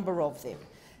vast number of them,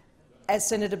 as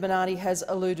Senator Bernardi has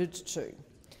alluded to.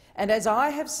 And as I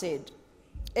have said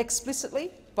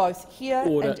explicitly, both here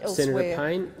and elsewhere— Senator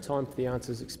Payne, time for the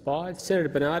answers expired. Senator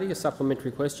Bernardi, a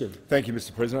supplementary question. Thank you,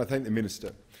 Mr President. I thank the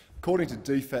Minister. According to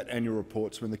DFAT annual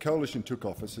reports, when the Coalition took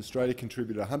office, Australia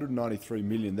contributed $193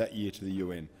 million that year to the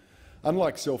UN.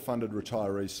 Unlike self-funded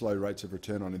retirees' slow rates of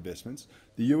return on investments,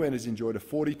 the UN has enjoyed a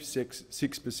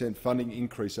 46% funding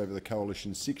increase over the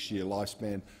Coalition's 6-year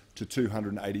lifespan to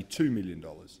 $282 million.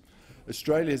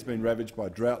 Australia has been ravaged by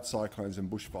drought, cyclones and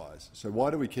bushfires. So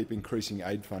why do we keep increasing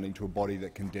aid funding to a body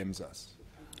that condemns us?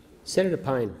 Senator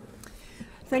Payne.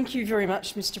 Thank you very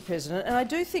much, Mr President. And I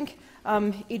do think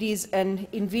it is an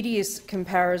invidious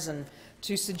comparison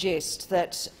to suggest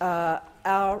that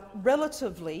our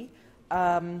relatively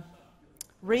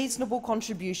reasonable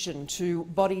contribution to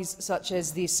bodies such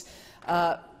as this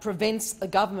prevents a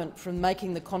government from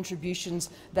making the contributions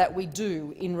that we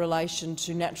do in relation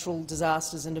to natural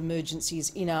disasters and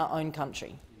emergencies in our own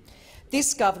country.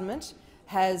 This government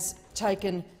has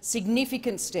taken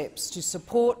significant steps to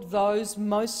support those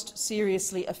most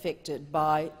seriously affected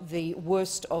by the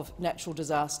worst of natural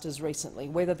disasters recently,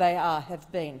 whether they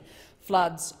have been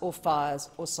floods or fires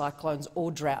or cyclones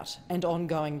or drought and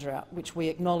ongoing drought, which we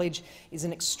acknowledge is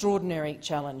an extraordinary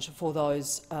challenge for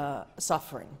those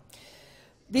suffering.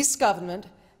 This government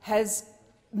does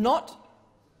not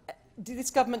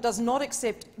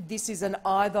accept this is an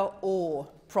either-or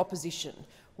proposition.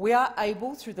 We are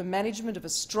able, through the management of a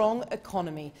strong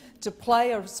economy, to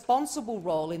play a responsible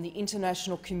role in the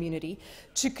international community,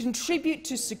 to contribute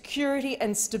to security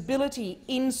and stability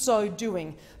in so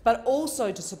doing, but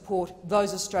also to support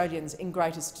those Australians in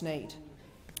greatest need.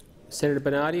 Senator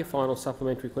Bernardi, a final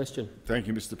supplementary question. Thank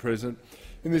you, Mr President.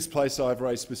 In this place, I have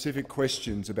raised specific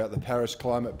questions about the Paris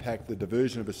Climate Pact, the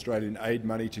diversion of Australian aid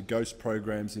money to ghost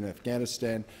programs in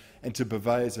Afghanistan and to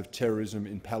purveyors of terrorism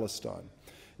in Palestine.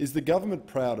 Is the government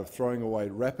proud of throwing away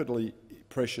rapidly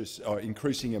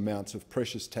increasing amounts of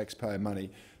precious taxpayer money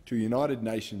to a United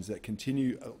Nations that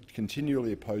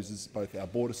continually opposes both our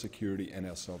border security and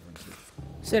our sovereignty?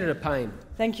 Senator Payne.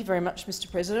 Thank you very much, Mr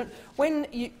President.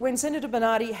 When Senator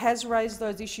Bernardi has raised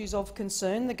those issues of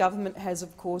concern, the government has,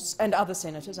 of course, and other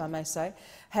senators, I may say,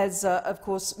 has, of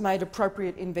course, made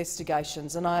appropriate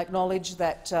investigations, and I acknowledge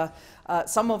that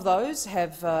some of those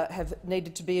have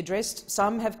needed to be addressed.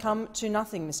 Some have come to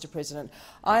nothing, Mr President.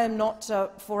 I am not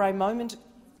for a moment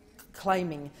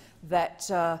claiming that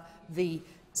the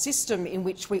system in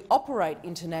which we operate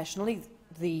internationally,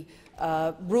 the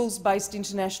rules-based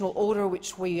international order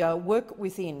which we work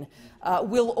within,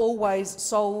 will always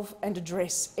solve and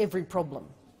address every problem.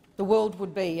 The world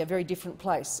would be a very different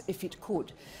place if it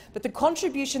could. But the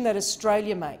contribution that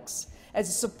Australia makes as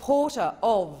a supporter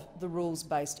of the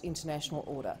rules-based international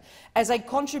order, as a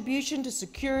contribution to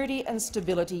security and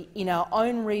stability in our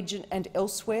own region and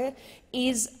elsewhere,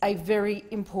 is a very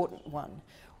important one.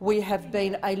 We have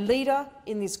been a leader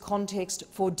in this context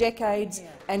for decades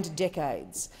and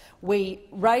decades. We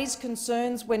raise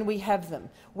concerns when we have them.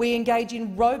 We engage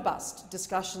in robust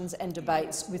discussions and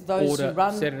debates with those who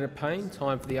run— Senator Payne,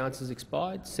 time for the answers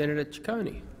expired. Senator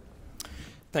Ciccone.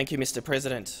 Thank you, Mr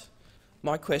President.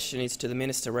 My question is to the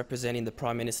Minister representing the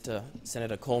Prime Minister,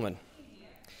 Senator Cormann.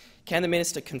 Can the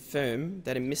Minister confirm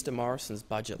that in Mr Morrison's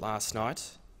budget last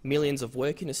night, millions of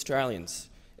working Australians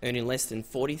earning less than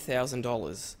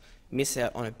 $40,000 miss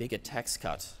out on a bigger tax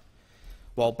cut,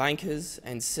 while bankers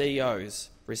and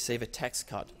CEOs receive a tax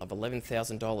cut of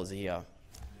 $11,000 a year?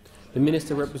 The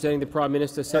Minister representing the Prime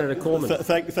Minister, Senator Cormann.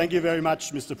 Thank you very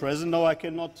much, Mr President. No, I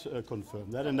cannot confirm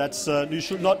that, and that's you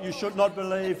should not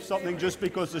believe something just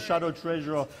because the Shadow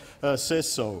Treasurer says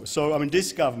so. So, I mean,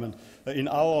 this government, in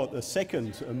our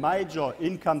second major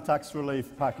income tax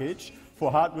relief package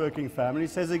for hard-working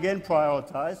families, has again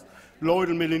prioritised low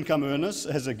and middle-income earners,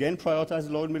 as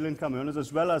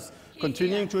well as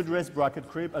continuing to address bracket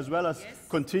creep, as well as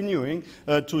continuing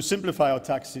to simplify our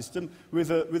tax system with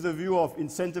a view of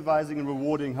incentivising and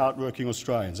rewarding hard-working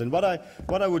Australians. And what I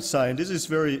would say, and this is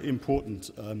very important,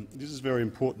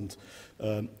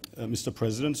 Mr.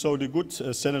 President. So the good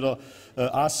senator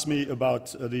asked me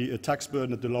about the tax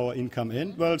burden at the lower income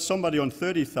end. Well, somebody on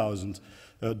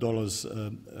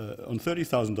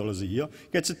 $30,000 a year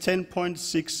gets a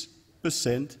 10.6%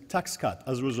 tax cut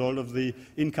as a result of the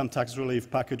income tax relief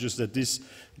packages that this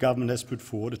government has put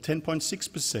forward, a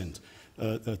 10.6%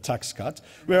 tax cut,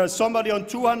 whereas somebody on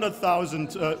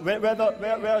 200,000,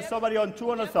 whereas somebody on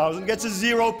 200,000 gets a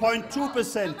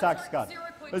 0.2% tax cut.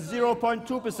 A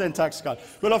 0.2% tax cut.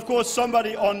 Well, of course,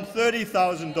 somebody on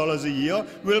 $30,000 a year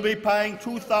will be paying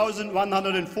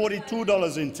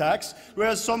 $2,142 in tax,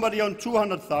 whereas somebody on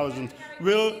 $200,000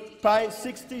 will pay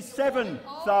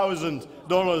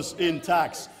 $67,000 in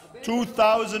tax.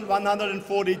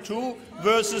 $2,142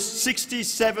 versus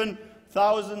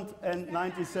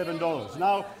 $67,097.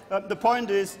 Now, the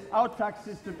point is, our tax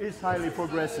system is highly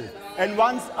progressive, and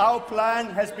once our plan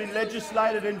has been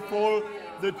legislated in full,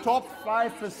 the top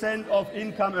 5% of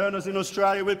income earners in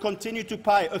Australia will continue to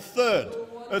pay a third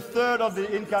of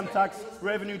the income tax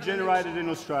revenue generated in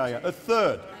Australia, a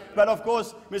third. But of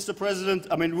course, Mr. President,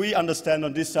 I mean, we understand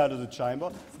on this side of the chamber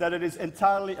that it is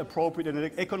entirely appropriate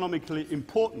and economically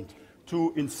important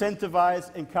to incentivise,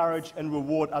 encourage and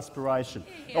reward aspiration.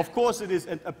 Of course, it is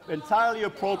entirely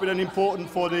appropriate and important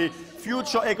for the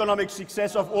future economic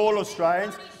success of all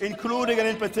Australians, including and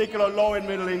in particular low and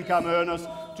middle income earners,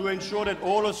 to ensure that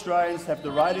all Australians have the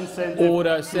right incentive.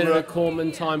 Order. Senator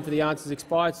Cormann, time for the answers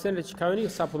expired. Senator Ciccone, a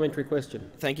supplementary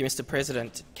question. Thank you, Mr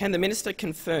President. Can the Minister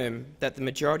confirm that the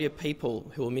majority of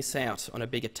people who will miss out on a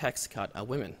bigger tax cut are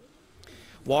women?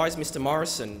 Why is Mr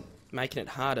Morrison making it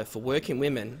harder for working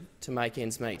women to make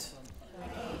ends meet?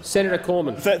 Senator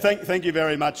Cormann. Thank you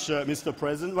very much, Mr.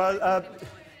 President. Well,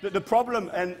 the problem,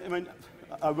 and I mean,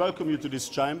 I welcome you to this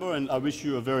chamber, and I wish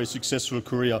you a very successful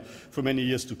career for many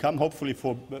years to come, hopefully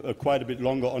for quite a bit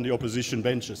longer on the opposition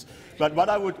benches. But what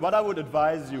I would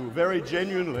advise you very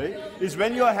genuinely is,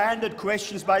 when you are handed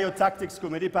questions by your tactics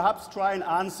committee, perhaps try and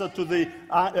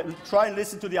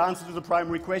listen to the answer to the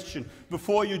primary question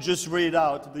before you just read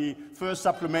out the first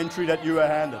supplementary that you were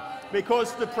handed,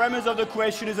 because the premise of the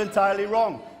question is entirely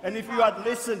wrong. And if you had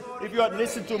listened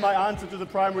to my answer to the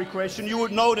primary question, you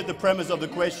would know that the premise of the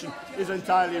question is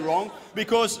entirely wrong,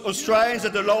 because Australians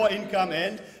at the lower income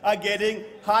end are getting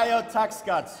higher tax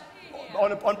cuts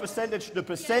on percentage. The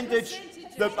percentage.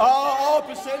 Our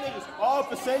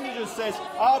percentages says,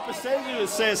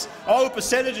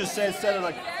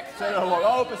 Senator.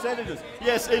 Oh, percentages.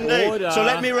 Yes, indeed. Order. So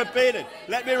let me repeat it.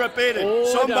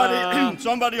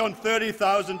 Somebody on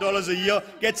 $30,000 a year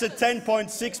gets a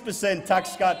 10.6%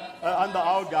 tax cut under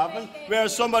our government,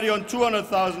 whereas somebody on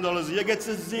 $200,000 a year gets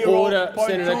a 0.2% Order.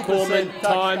 Senator Cormann, tax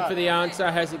time cut. for the answer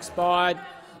has expired.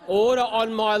 Order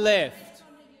on my left.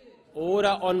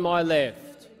 Order on my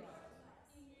left.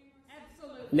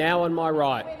 Now on my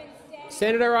right.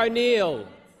 Senator O'Neill.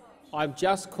 I've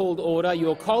just called order.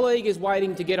 Your colleague is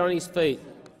waiting to get on his feet.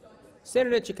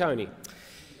 Senator Ciccone.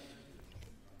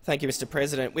 Thank you, Mr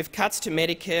President. With cuts to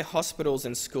Medicare, hospitals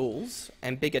and schools,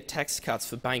 and bigger tax cuts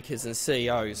for bankers and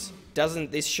CEOs,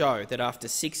 doesn't this show that after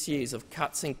 6 years of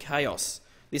cuts and chaos,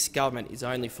 this government is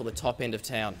only for the top end of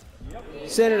town?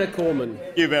 Senator Cormann.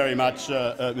 Thank you very much,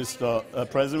 Mr.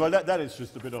 President. Well, that is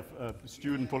just a bit of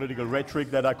student political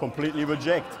rhetoric that I completely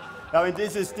reject. I mean,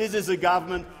 this is a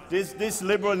government. This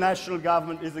Liberal National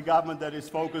Government is a government that is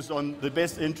focused on the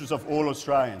best interests of all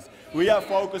Australians. We are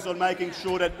focused on making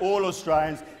sure that all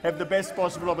Australians have the best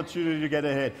possible opportunity to get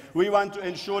ahead. We want to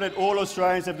ensure that all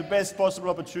Australians have the best possible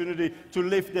opportunity to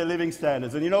lift their living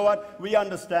standards. And you know what? We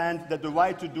understand that the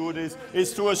way to do this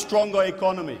is through a stronger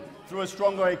economy.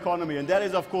 And that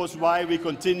is, of course, why we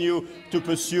continue to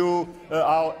pursue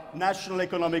our national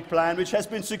economic plan, which has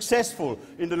been successful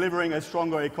in delivering a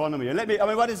stronger economy. And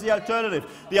what is the alternative?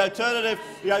 The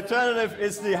alternative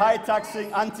is the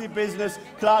high-taxing, anti-business,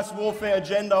 class warfare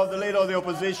agenda of the Leader of the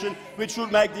Opposition, which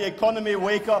would make the economy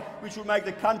weaker, which would make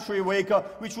the country weaker,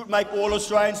 which would make all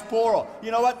Australians poorer.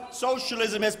 You know what?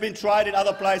 Socialism has been tried in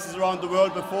other places around the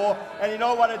world before, and you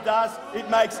know what it does? It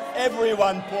makes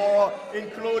everyone poorer,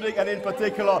 including and in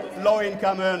particular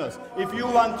low-income earners. If you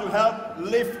want to help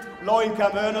lift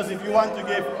low-income earners, if you want to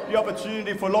give the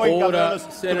opportunity for low-income earners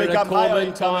to become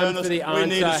higher-income earners, we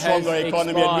need a stronger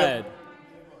economy.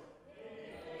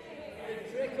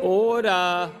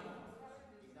 Order.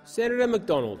 Senator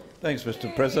McDonald. Thanks,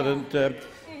 Mr President.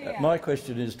 My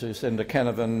question is to Senator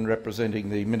Canavan, representing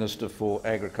the Minister for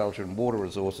Agriculture and Water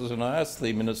Resources, and I ask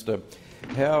the Minister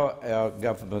how our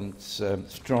government's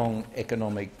strong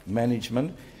economic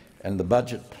management and the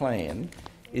budget plan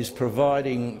is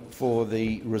providing for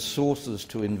the resources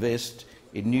to invest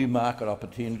in new market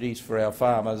opportunities for our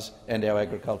farmers and our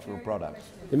agricultural products.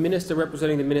 The Minister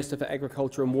representing the Minister for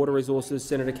Agriculture and Water Resources,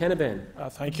 Senator Canavan.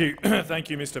 Thank you,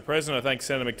 Mr President. I thank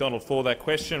Senator McDonald for that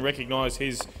question. Recognise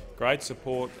his great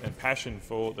support and passion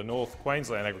for the North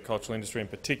Queensland agricultural industry in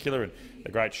particular, and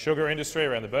the great sugar industry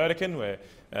around the Burdekin, where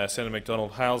Senator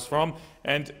McDonald hails from.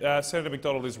 And Senator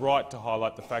McDonald is right to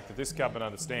highlight the fact that this government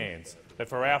understands that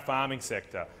for our farming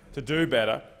sector to do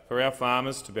better, for our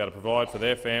farmers to be able to provide for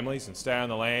their families and stay on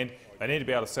the land, they need to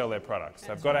be able to sell their products.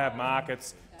 They've got to have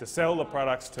markets to sell the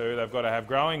products to. They've got to have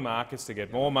growing markets to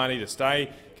get more money, to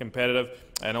stay competitive,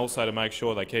 and also to make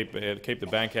sure they keep the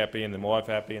bank happy and the wife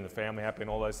happy and the family happy and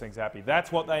all those things happy.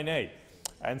 That's what they need.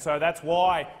 And so that's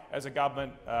why, as a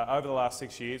government, over the last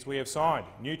 6 years, we have signed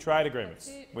new trade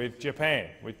agreements with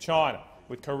Japan, with China,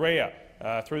 with Korea,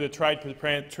 through the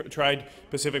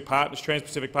Trans-Pacific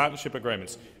Partnership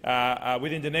agreements,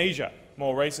 with Indonesia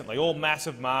more recently, all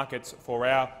massive markets for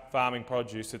our farming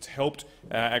produce. It's helped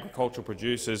agricultural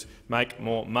producers make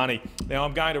more money. Now,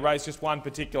 I'm going to raise just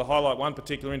highlight one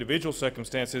particular individual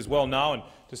circumstance that is well known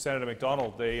to Senator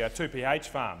McDonald, the 2PH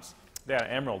farms down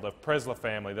at Emerald, the Presler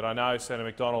family, that I know Senator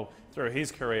McDonald, through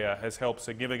his career, has helped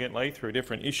significantly through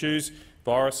different issues,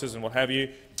 viruses and what have you.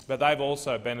 But they've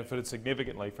also benefited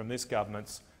significantly from this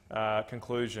government's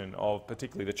conclusion of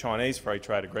particularly the Chinese free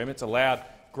trade agreement. It's allowed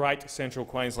great central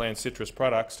Queensland citrus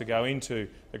products to go into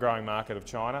the growing market of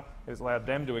China. It's allowed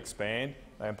them to expand.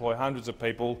 They employ hundreds of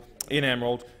people in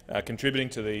Emerald, contributing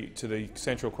to the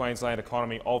central Queensland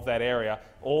economy of that area,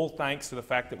 all thanks to the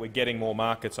fact that we're getting more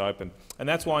markets open. And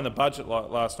that's why in the budget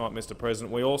last night, Mr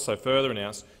President, we also further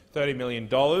announced $30 million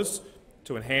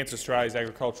to enhance Australia's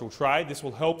agricultural trade. This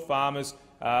will help farmers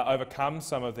overcome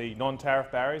some of the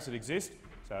non-tariff barriers that exist.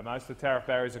 So most of the tariff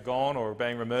barriers are gone or are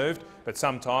being removed, but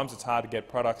sometimes it's hard to get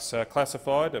products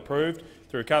classified, approved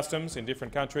through customs in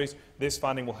different countries. This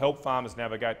funding will help farmers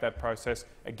navigate that process,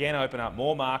 again open up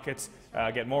more markets,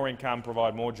 get more income,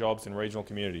 provide more jobs in regional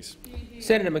communities.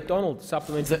 Senator McDonald,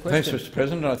 supplementary question. Thanks, Mr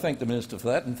President. I thank the Minister for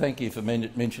that, and thank you for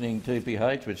mentioning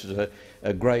 2PH, which is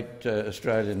a great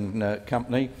Australian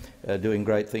company doing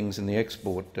great things in the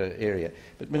export area.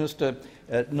 But, Minister,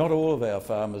 not all of our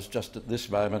farmers just at this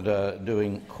moment are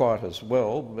doing quite as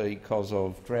well because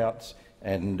of droughts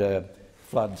and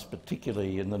floods,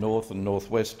 particularly in the north and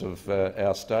northwest of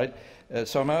our state.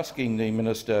 So I'm asking the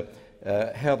Minister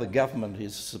how the government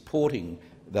is supporting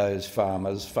those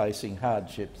farmers facing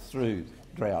hardship through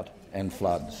drought and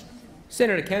floods.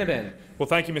 Senator Canavan. Well,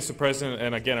 thank you, Mr President.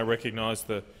 And again, I recognise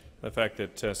the fact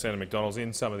that Senator McDonald's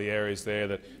in some of the areas there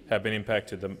that have been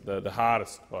impacted the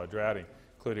hardest by droughting,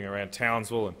 including around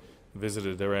Townsville, and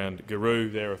visited around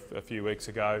Garoo there a few weeks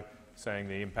ago, seeing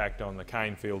the impact on the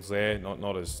cane fields there,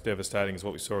 not as devastating as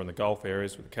what we saw in the Gulf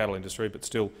areas with the cattle industry, but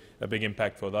still a big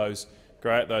impact for those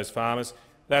farmers.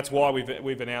 That's why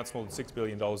we've announced more than $6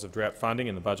 billion of drought funding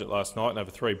in the budget last night and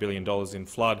over $3 billion in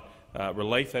flood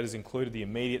relief. That has included the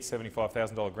immediate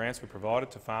 $75,000 grants we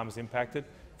provided to farmers impacted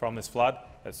from this flood.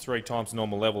 That's 3 times the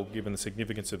normal level given the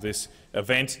significance of this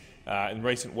event. In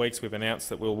recent weeks we've announced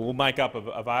that we'll make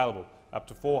available up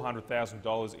to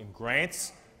 $400,000 in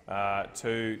grants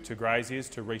to graziers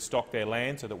to restock their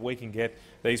land so that we can get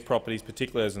these properties,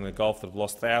 particularly as in the Gulf that have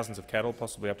lost thousands of cattle,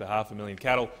 possibly up to 500,000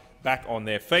 cattle, back on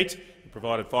their feet. We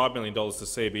provided $5 million to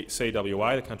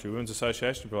CWA, the Country Women's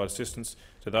Association, to provide assistance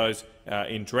to those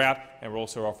in drought, and we're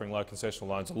also offering low concessional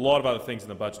loans. A lot of other things in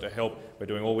the budget to help. We're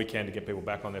doing all we can to get people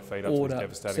back on their feet after these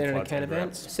devastating floods and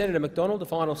droughts. Senator McDonald, a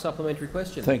final supplementary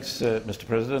question. Thanks, Mr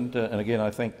President. And again,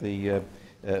 I thank the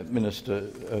Minister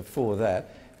for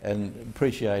that and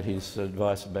appreciate his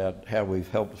advice about how we've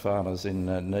helped farmers in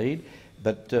need.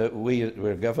 But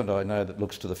we're a government, I know, that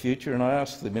looks to the future, and I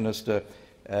ask the Minister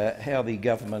how the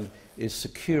government is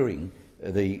securing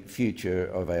the future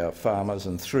of our farmers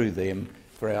and, through them,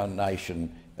 for our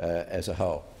nation as a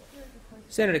whole.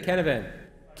 Senator Canavan.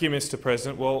 Thank you, Mr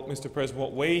President. Well, Mr President,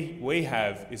 what we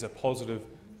have is a positive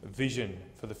vision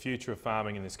for the future of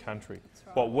farming in this country.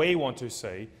 Right. What we want to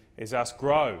see is us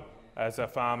grow as a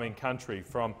farming country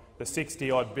from the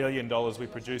 $60-odd billion we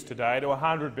produce today to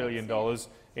 $100 billion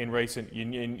in recent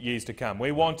years to come.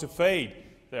 We want to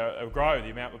grow the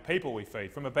amount of people we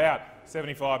feed from about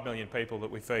 75 million people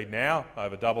that we feed now,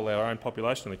 over double our own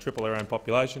population, nearly triple our own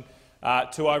population,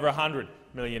 to over 100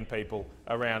 million people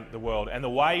around the world. And the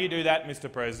way you do that,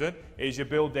 Mr President, is you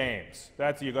build dams.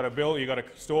 You've got to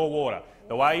store water.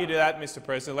 The way you do that, Mr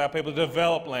President, allow people to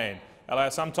develop land.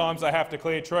 Sometimes they have to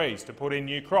clear trees to put in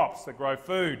new crops that grow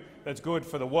food that's good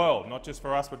for the world, not just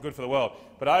for us but good for the world.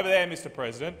 But over there, Mr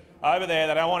President, over there,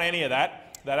 they don't want any of that.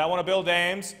 They don't want to build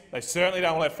dams. They certainly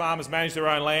don't want to let farmers manage their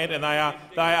own land, and they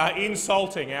are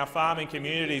insulting our farming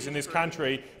communities in this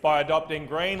country by adopting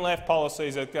green left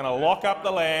policies that are going to lock up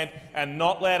the land and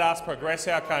not let us progress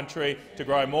our country to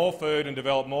grow more food and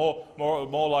develop more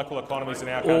local economies in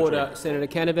our country. Order, Senator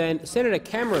Canavan. Senator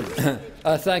Cameron.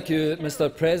 Thank you,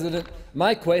 Mr President.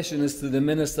 My question is to the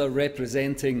Minister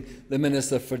representing the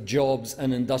Minister for Jobs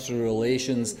and Industrial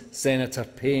Relations, Senator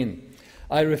Payne.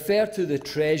 I refer to the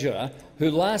Treasurer,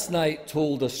 who last night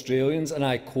told Australians, and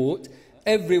I quote,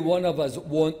 "Every one of us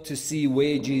want to see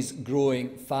wages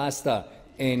growing faster."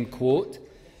 End quote.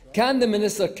 Can the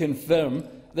Minister confirm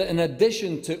that in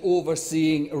addition to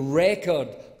overseeing record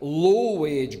low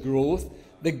wage growth,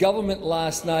 the government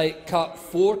last night cut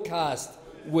forecast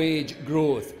wage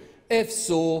growth? If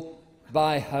so,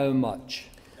 by how much?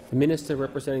 The Minister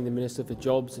representing the Minister for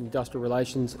Jobs and Industrial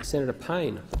Relations, Senator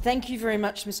Payne. Thank you very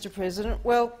much, Mr President.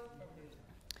 Well,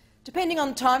 depending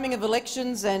on timing of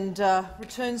elections and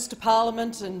returns to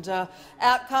parliament and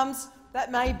outcomes,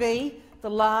 that may be the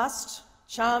last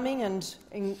charming and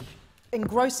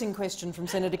engrossing question from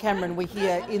Senator Cameron we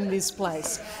hear in this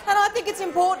place. And I think it's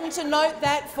important to note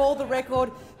that for the record,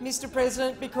 Mr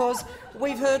President, because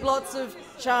we've heard lots of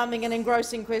charming and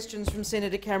engrossing questions from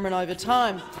Senator Cameron over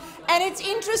time. And it's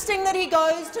interesting that he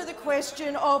goes to the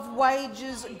question of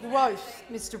wages growth,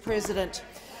 Mr President,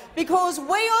 because we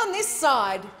on this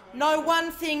side know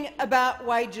one thing about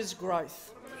wages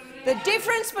growth. The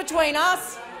difference between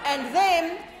us and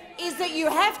them is that you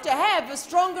have to have a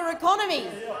stronger economy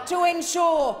to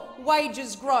ensure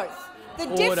wages growth. The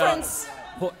difference—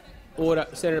 Order.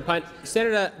 Senator Payne.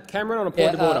 Senator Cameron on a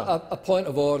point of order. A point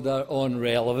of order on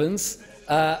relevance.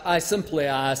 I simply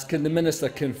ask, can the Minister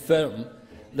confirm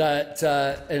that,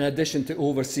 in addition to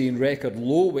overseeing record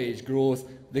low wage growth,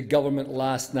 the government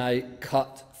last night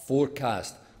cut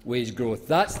forecast wage growth?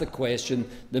 That's the question.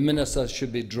 The Minister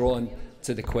should be drawn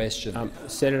to the question.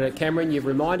 Senator Cameron, you've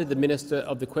reminded the Minister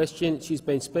of the question. She's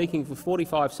been speaking for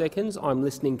 45 seconds. I'm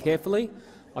listening carefully.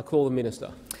 I call the Minister.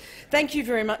 Thank you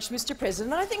very much, Mr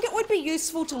President. I think it would be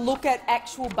useful to look at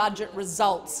actual budget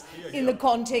results in the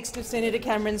context of Senator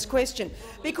Cameron's question,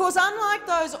 because unlike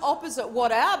those opposite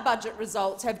what our budget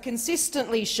results have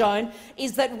consistently shown,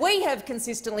 is that we have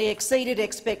consistently exceeded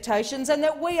expectations and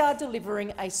that we are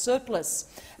delivering a surplus.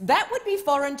 That would be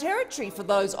foreign territory for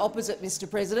those opposite, Mr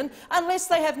President, unless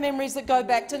they have memories that go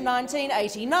back to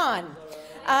 1989.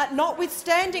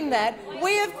 Notwithstanding that,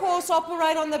 we of course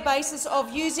operate on the basis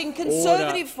of using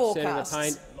conservative forecasts.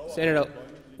 Senator Payne. Senator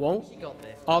Wong?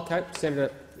 OK.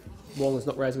 Senator Wong is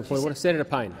not raising a point of order. Senator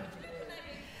Payne.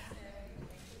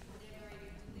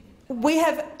 We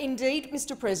have indeed,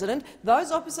 Mr President.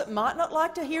 Those opposite might not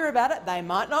like to hear about it, they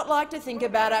might not like to think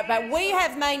about it, but we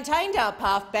have maintained our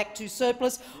path back to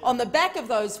surplus on the back of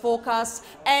those forecasts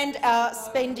and our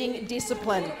spending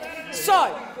discipline.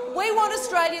 So, We want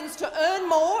Australians to earn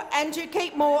more and to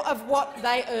keep more of what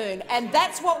they earn, and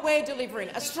that's what we're delivering.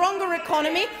 A stronger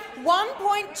economy,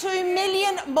 1.2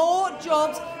 million more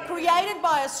jobs created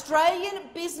by Australian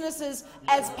businesses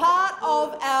as part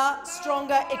of our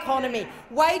stronger economy.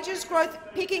 Wages growth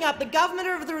picking up. The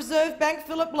Governor of the Reserve Bank,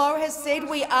 Philip Lowe, has said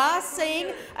we are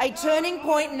seeing a turning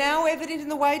point now evident in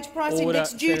the wage price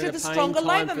index due to the stronger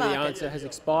labour market. The answer has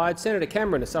expired. Senator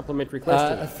Cameron, a supplementary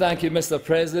question. Thank you, Mr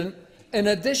President. In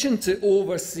addition to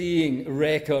overseeing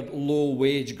record low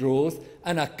wage growth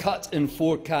and a cut in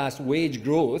forecast wage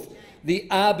growth,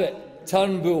 the Abbott,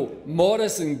 Turnbull,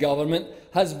 Morrison government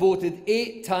has voted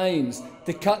 8 times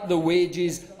to cut the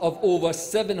wages of over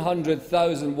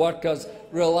 700,000 workers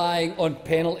relying on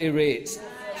penalty rates.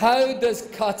 How does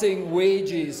cutting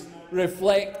wages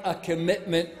reflect a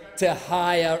commitment to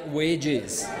higher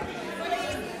wages?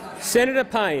 Senator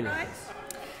Payne.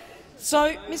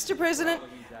 So, Mr President,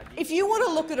 if you want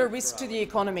to look at a risk to the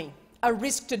economy, a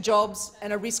risk to jobs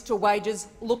and a risk to wages,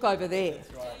 look over there.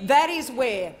 That is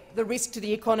where the risk to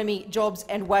the economy, jobs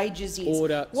and wages is.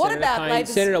 Order. What Senator about Payne.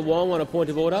 Labor's— Senator Wong on a point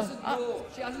of order.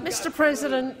 Mr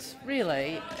President,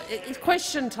 really, it's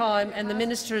question time and the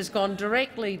minister has gone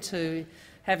directly to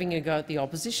having a go at the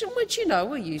opposition, which, you know,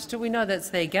 we're used to. We know that's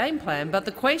their game plan. But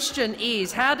the question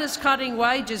is, how does cutting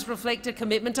wages reflect a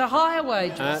commitment to higher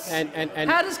wages?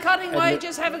 How does cutting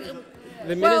wages have a—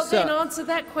 Well, then answer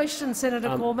that question,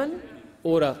 Senator Cormann.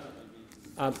 Order.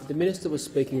 The minister was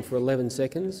speaking for 11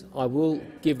 seconds. I will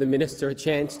give the minister a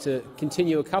chance to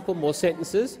continue a couple more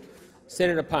sentences.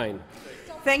 Senator Payne.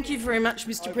 Thank you very much,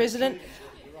 Mr President.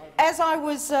 As I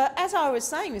was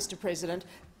saying, Mr President,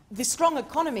 the strong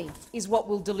economy is what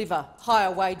will deliver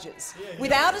higher wages.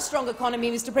 Without a strong economy,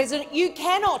 Mr President, you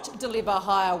cannot deliver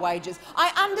higher wages.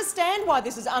 I understand why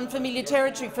this is unfamiliar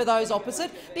territory for those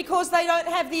opposite, because they don't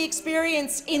have the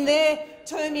experience in their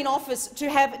term in office to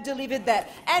have delivered that.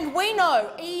 And we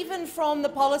know, even from the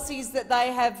policies that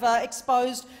they have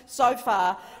exposed so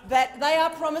far, that they are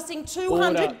promising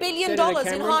 $200 billion in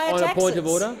higher taxes. On a point of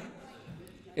order.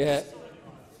 Yeah.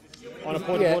 On a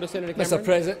point of order, Senator Cameron. Mr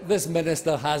President, this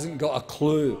minister hasn't got a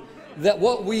clue. That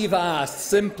what we've asked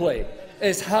simply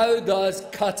is how does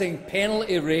cutting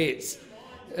penalty rates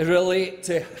relate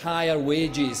to higher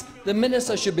wages? The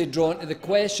minister should be drawn to the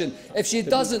question. If she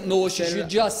doesn't know, she should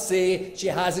just say she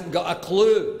hasn't got a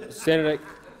clue. Senator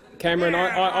Cameron,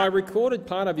 I recorded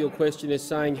part of your question as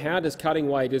saying how does cutting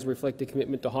wages reflect a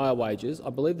commitment to higher wages.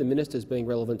 I believe the minister is being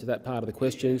relevant to that part of the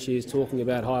question. She is talking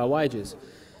about higher wages.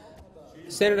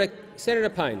 Senator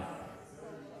Payne.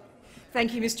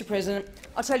 Thank you, Mr President.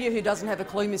 I'll tell you who doesn't have a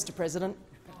clue, Mr President.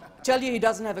 Tell you who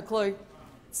doesn't have a clue.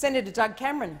 Senator Doug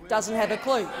Cameron doesn't have a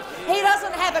clue. He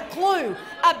doesn't have a clue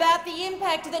about the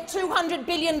impact that $200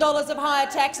 billion of higher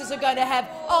taxes are going to have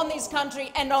on this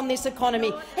country and on this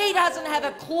economy. He doesn't have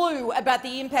a clue about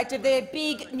the impact of their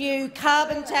big new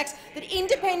carbon tax that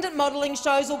independent modelling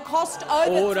shows will cost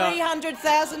over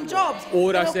 300,000 jobs.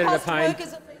 Order, Senator Payne.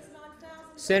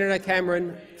 Senator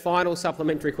Cameron, final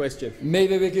supplementary question.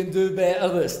 Maybe we can do better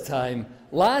this time.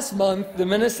 Last month, the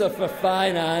Minister for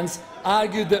Finance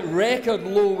argued that record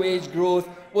low wage growth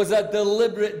was a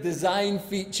deliberate design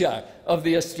feature of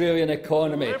the Australian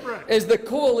economy. Is the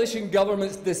coalition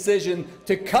government's decision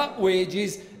to cut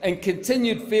wages and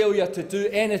continued failure to do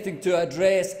anything to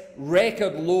address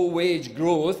record low wage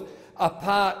growth a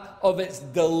part of its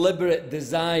deliberate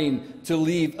design to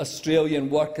leave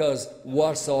Australian workers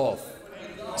worse off?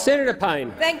 Senator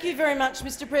Payne. Thank you very much,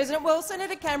 Mr President. Well,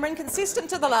 Senator Cameron, consistent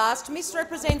to the last,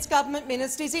 misrepresents government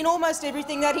ministers in almost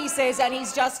everything that he says, and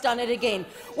he's just done it again.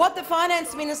 What the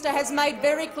Finance Minister has made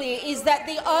very clear is that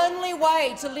the only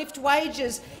way to lift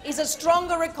wages is a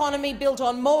stronger economy built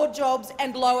on more jobs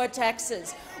and lower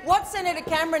taxes. What Senator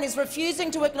Cameron is refusing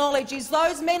to acknowledge is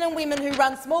those men and women who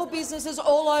run small businesses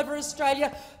all over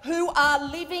Australia who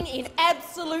are living in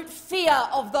absolute fear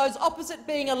of those opposite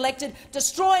being elected,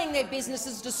 destroying their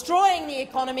businesses, destroying the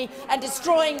economy and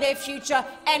destroying their future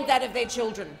and that of their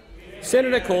children.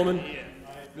 Senator Cormann.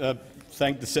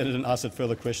 Thank the Senator and ask that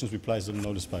further questions be placed on the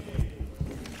notice paper.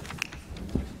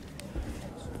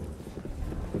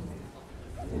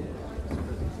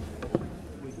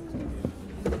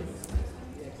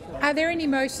 Are there any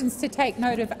motions to take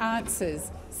note of answers?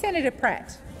 Senator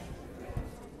Pratt.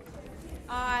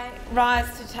 I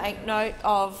rise to take note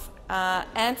of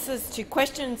answers to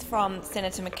questions from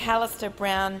Senator McAllister,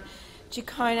 Brown,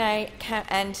 Ciccone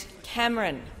and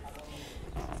Cameron.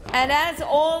 And as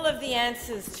all of the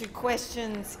answers to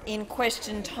questions in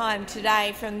question time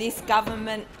today from this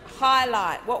government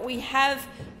highlight what we have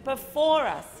before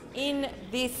us in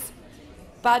this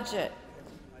budget,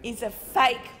 is a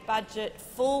fake budget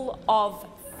full of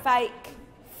fake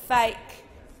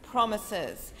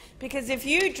promises. Because if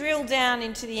you drill down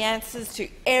into the answers to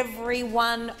every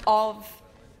one of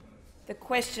the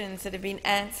questions that have been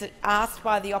asked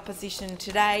by the opposition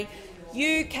today,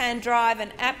 you can drive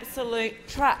an absolute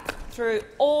truck through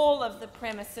all of the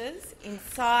premises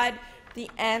inside the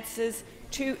answers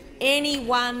to any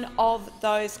one of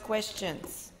those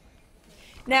questions.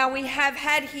 Now, we have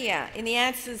had here, in the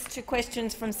answers to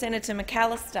questions from Senator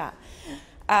McAllister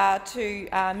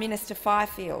to Minister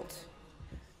Fifield,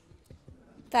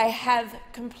 they have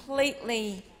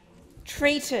completely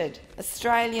treated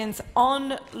Australians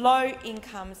on low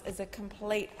incomes as a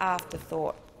complete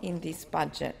afterthought in this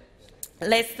budget.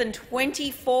 Less than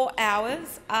 24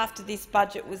 hours after this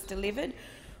budget was delivered,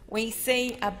 we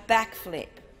see a backflip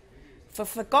for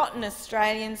forgotten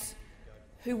Australians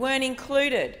who weren't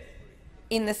included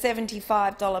in the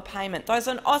 $75 payment. Those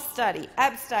on Austudy,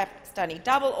 Abstudy,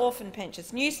 double orphan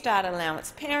pensions, New Start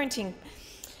allowance, parenting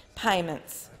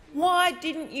payments. Why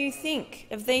didn't you think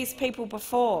of these people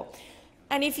before?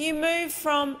 And if you move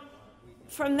from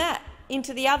that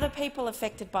into the other people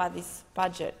affected by this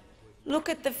budget, look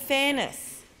at the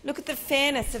fairness. Look at the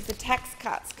fairness of the tax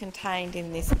cuts contained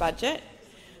in this budget,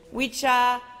 which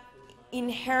are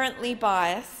inherently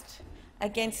biased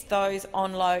against those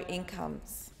on low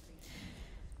incomes.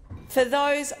 For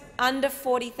those under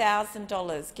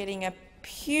 $40,000 getting a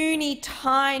puny,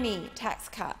 tiny tax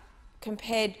cut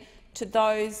compared to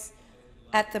those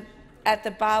at the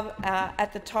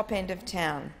top end of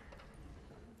town.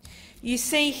 You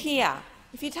see here,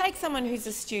 if you take someone who's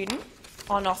a student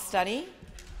on Austudy,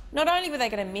 not only were they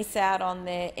going to miss out on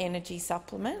their energy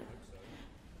supplement,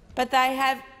 but they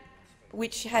have,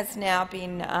 which has now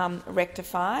been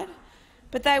rectified,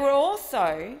 but they were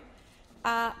also,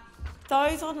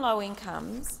 those on low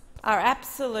incomes are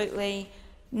absolutely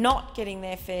not getting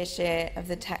their fair share of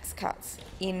the tax cuts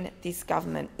in this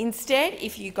government. Instead,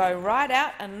 if you go right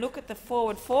out and look at the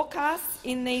forward forecasts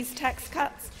in these tax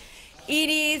cuts, it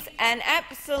is an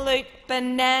absolute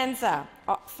bonanza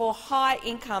for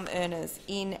high-income earners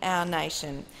in our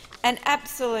nation, an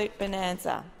absolute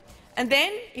bonanza. And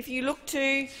then, if you look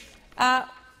to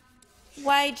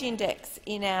wage index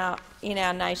in our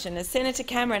nation, as Senator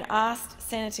Cameron asked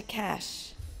Senator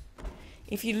Cash,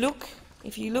 if you look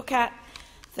at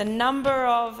the number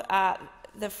of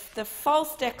the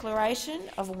false declaration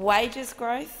of wages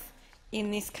growth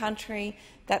in this country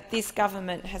that this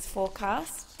government has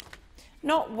forecast,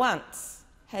 not once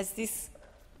has this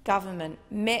government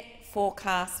met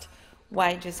forecast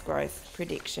wages growth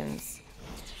predictions.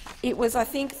 It was, I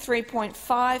think,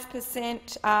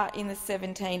 3.5% in the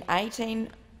 17-18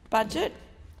 budget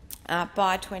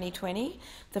by 2020.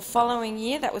 The following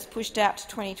year, that was pushed out to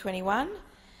 2021.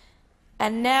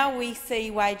 And now we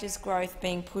see wages growth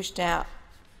being pushed out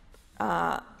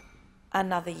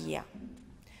another year.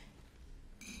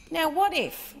 Now, what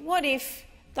if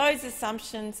those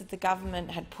assumptions that the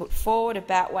government had put forward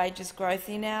about wages growth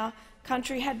in our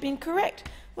country had been correct?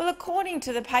 Well, according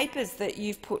to the papers that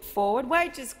you've put forward,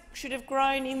 wages should have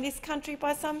grown in this country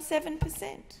by some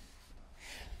 7%.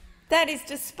 That is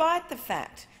despite the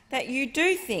fact that you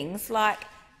do things like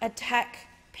attack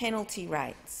penalty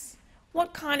rates.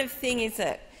 What kind of thing is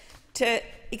it to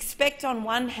expect on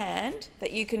one hand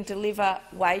that you can deliver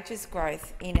wages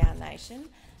growth in our nation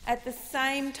at the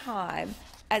same time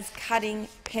as cutting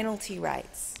penalty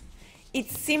rates? It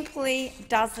simply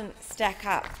doesn't stack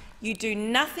up. You do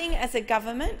nothing as a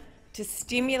government to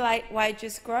stimulate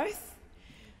wages growth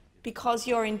because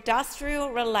your industrial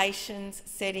relations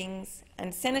settings,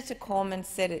 and Senator Cormann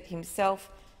said it himself,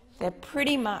 they're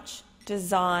pretty much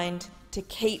designed to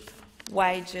keep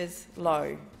wages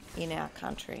low in our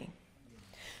country.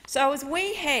 So as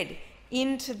we head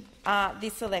into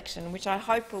this election, which I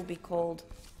hope will be called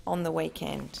on the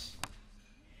weekend,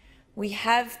 we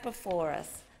have before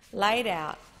us laid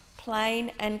out,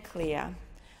 plain and clear,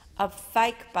 a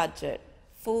fake budget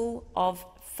full of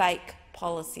fake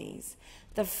policies.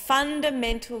 The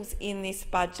fundamentals in this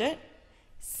budget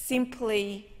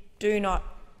simply do not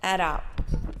add up.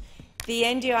 The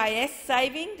NDIS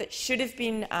saving that should have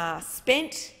been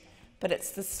spent, but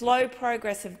it's the slow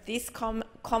progress of this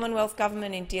Commonwealth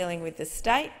government in dealing with the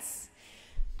states,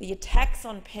 the attacks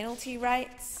on penalty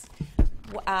rates,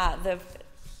 the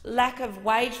lack of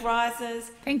wage rises.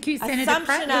 Thank you, Senator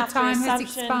Pratt. Your time has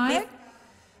expired.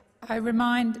 I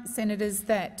remind senators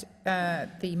that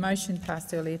the motion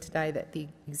passed earlier today that the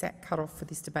exact cut-off for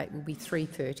this debate will be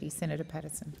 3:30. Senator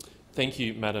Patterson. Thank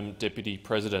you, Madam Deputy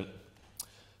President.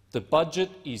 The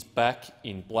budget is back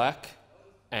in black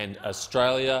and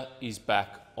Australia is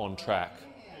back on track.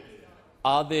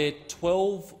 Are there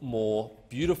 12 more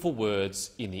beautiful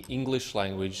words in the English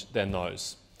language than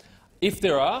those? If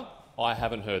there are, I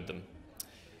haven't heard them.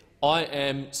 I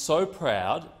am so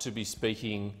proud to be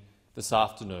speaking this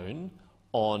afternoon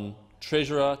on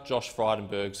Treasurer Josh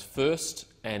Frydenberg's first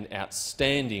and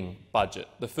outstanding budget,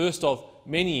 the first of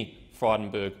many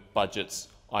Frydenberg budgets,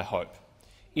 I hope.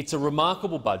 It's a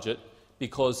remarkable budget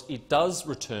because it does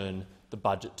return the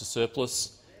budget to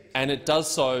surplus, and it does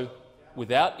so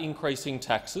without increasing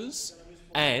taxes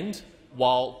and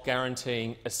while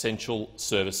guaranteeing essential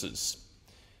services.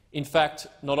 In fact,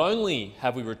 not only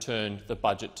have we returned the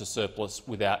budget to surplus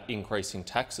without increasing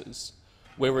taxes,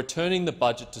 we're returning the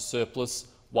budget to surplus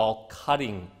while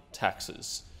cutting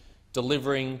taxes,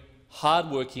 delivering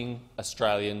hard-working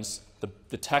Australians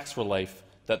the tax relief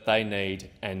that they need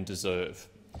and deserve.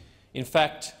 In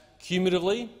fact,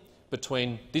 cumulatively,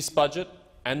 between this budget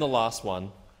and the last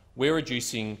one, we're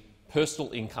reducing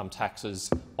personal income taxes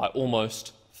by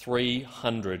almost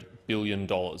 $300 billion.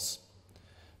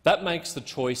 That makes the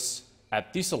choice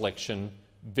at this election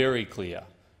very clear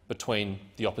between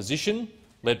the opposition,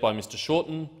 led by Mr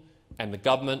Shorten, and the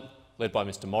government, led by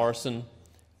Mr Morrison,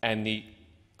 and the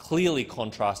clearly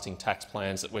contrasting tax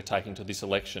plans that we're taking to this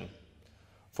election.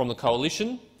 From the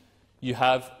coalition, you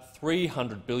have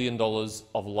 $300 billion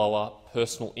of lower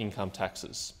personal income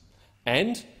taxes.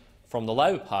 And from the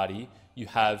Labor Party, you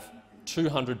have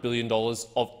 $200 billion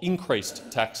of increased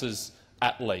taxes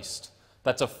at least.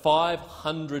 That's a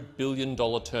 $500 billion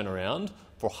turnaround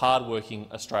for hard-working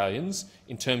Australians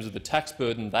in terms of the tax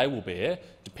burden they will bear,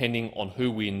 depending on who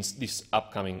wins this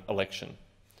upcoming election.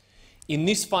 In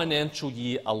this financial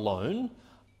year alone,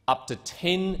 up to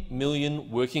 10 million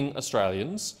working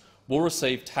Australians will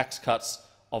receive tax cuts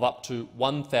of up to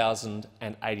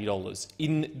 $1,080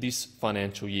 in this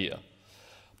financial year.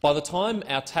 By the time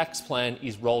our tax plan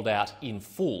is rolled out in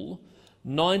full,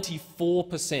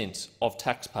 94% of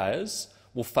taxpayers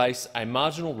will face a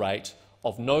marginal rate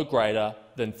of no greater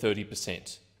than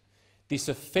 30%. This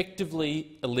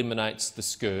effectively eliminates the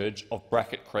scourge of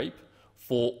bracket creep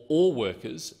for all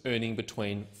workers earning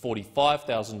between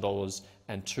 $45,000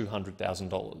 and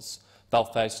 $200,000. They'll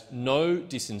face no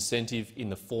disincentive in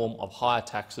the form of higher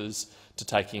taxes to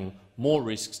taking more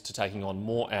risks, to taking on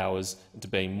more hours, and to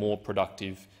being more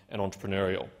productive and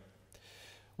entrepreneurial.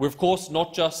 We're of course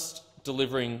not just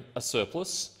delivering a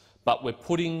surplus, but we're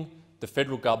putting the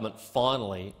federal government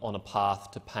finally on a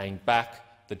path to paying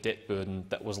back the debt burden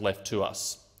that was left to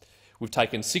us. We've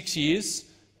taken 6 years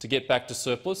to get back to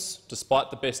surplus, despite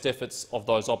the best efforts of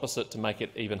those opposite to make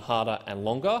it even harder and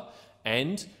longer,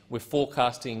 and we're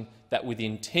forecasting that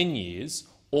within 10 years,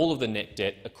 all of the net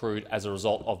debt accrued as a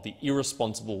result of the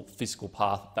irresponsible fiscal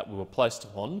path that we were placed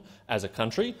upon as a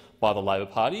country by the Labor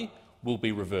Party will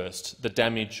be reversed. The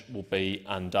damage will be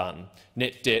undone.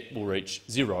 Net debt will reach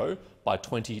zero by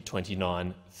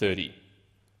 2029-30.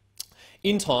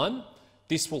 In time,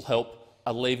 this will help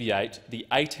alleviate the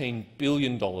 $18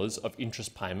 billion of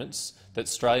interest payments that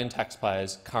Australian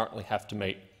taxpayers currently have to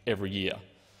meet every year.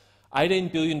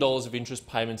 $18 billion of interest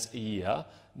payments a year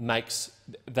makes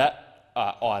that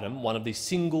item one of the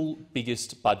single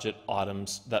biggest budget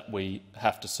items that we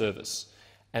have to service,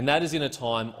 and that is in a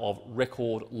time of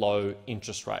record low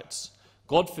interest rates.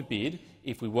 God forbid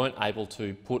if we weren't able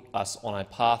to put us on a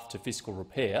path to fiscal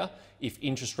repair if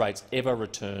interest rates ever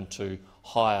return to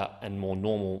higher and more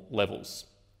normal levels.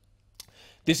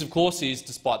 This, of course, is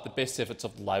despite the best efforts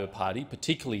of the Labor Party,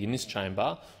 particularly in this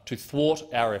chamber, to thwart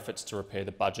our efforts to repair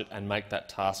the budget and make that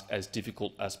task as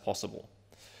difficult as possible.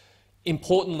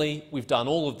 Importantly, we've done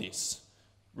all of this,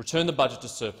 returned the budget to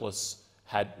surplus,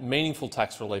 had meaningful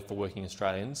tax relief for working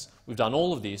Australians. We've done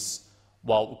all of this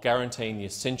while guaranteeing the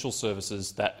essential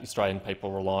services that Australian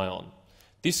people rely on.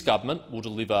 This government will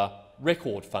deliver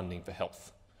record funding for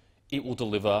health. It will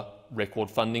deliver record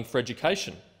funding for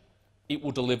education. It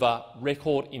will deliver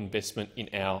record investment in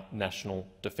our national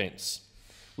defence.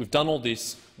 We've done all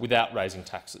this without raising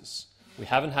taxes. We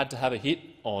haven't had to have a hit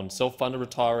on self-funded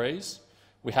retirees.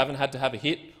 We haven't had to have a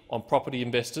hit on property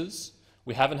investors.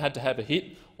 We haven't had to have a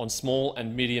hit on small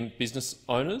and medium business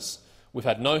owners. We've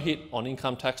had no hit on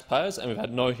income taxpayers, and we've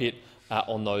had no hit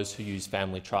on those who use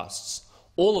family trusts.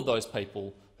 All of those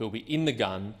people who will be in the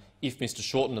gun if Mr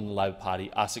Shorten and the Labor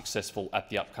Party are successful at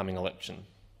the upcoming election.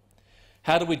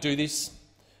 How do we do this?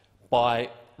 By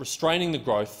restraining the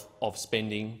growth of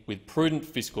spending with prudent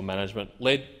fiscal management,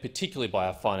 led particularly by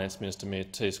our Finance Minister,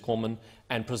 Matthias Cormann,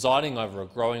 and presiding over a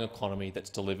growing economy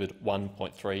that's delivered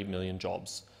 1.3 million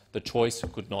jobs. The choice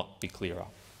could not be clearer.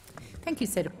 Thank you,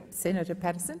 Senator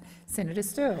Patterson. Senator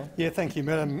Sterle. Yeah, thank you,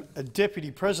 Madam Deputy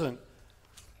President.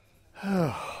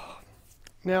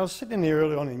 Now, I was sitting here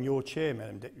early on in your chair,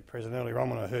 Madam Deputy President, earlier on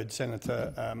when I heard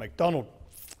Senator McDonald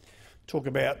talk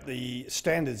about the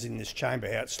standards in this chamber,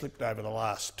 how it slipped over the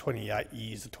last 28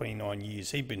 years, the 29 years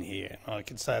he'd been here. I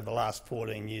could say over the last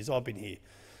 14 years I've been here.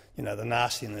 You know, the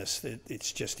nastiness,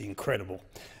 it's just incredible.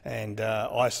 And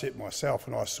I see it myself,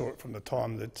 and I saw it from the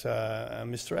time that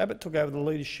Mr Abbott took over the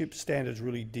leadership. Standards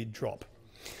really did drop.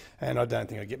 And I don't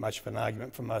think I get much of an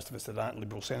argument from most of us that aren't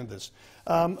Liberal senators.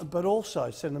 But also,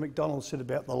 Senator McDonald said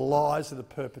about the lies that are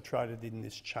perpetrated in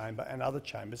this chamber and other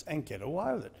chambers and get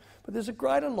away with it. But there's a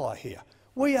greater lie here.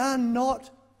 We are not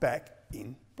back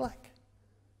in black.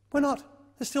 We're not.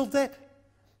 There's still debt.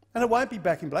 And it won't be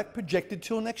back in black, projected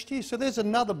till next year. So there's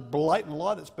another blatant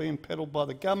lie that's being peddled by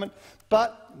the government.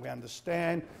 But we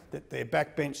understand that their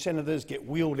backbench senators get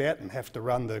wheeled out and have to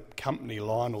run the company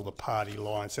line or the party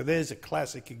line. So there's a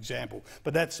classic example.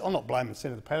 But that's, I'm not blaming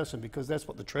Senator Patterson, because that's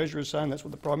what the Treasurer is saying, that's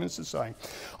what the Prime Minister is saying.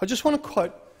 I just want to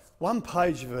quote one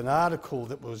page of an article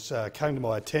that was came to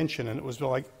my attention, and it was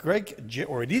by Greg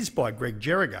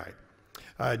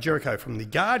Jericho from The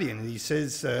Guardian, and he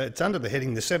says it's under the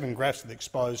heading "The 7 Graphs That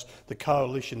Expose the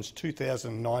Coalition's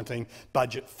 2019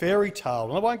 Budget Fairy Tale."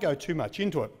 And I won't go too much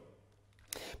into it,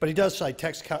 but he does say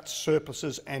tax cuts,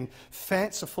 surpluses and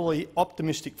fancifully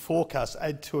optimistic forecasts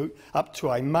add up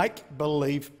to a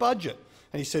make-believe budget.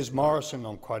 And he says Morrison,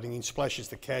 I'm quoting him, splashes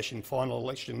the cash in final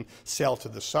election sell to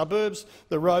the suburbs.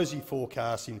 The rosy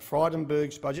forecast in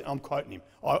Frydenberg's budget, I'm quoting him.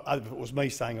 If it was me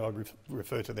saying, I'd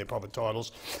refer to their proper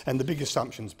titles. And the big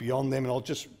assumptions beyond them, and I'll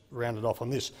just round it off on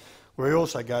this, where he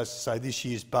also goes to say this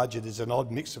year's budget is an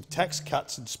odd mix of tax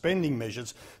cuts and spending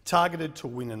measures targeted to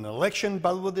win an election,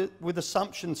 but with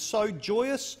assumptions so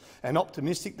joyous and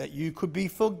optimistic that you could be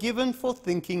forgiven for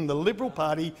thinking the Liberal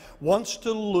Party wants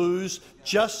to lose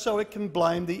just so it can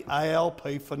blame the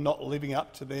ALP for not living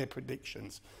up to their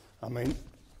predictions. I mean,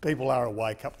 people are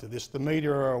awake up to this, the media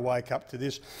are awake up to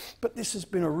this, but this has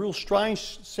been a real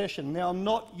strange session. Now, I'm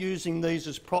not using these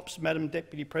as props, Madam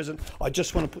Deputy President. I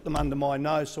just want to put them under my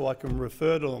nose so I can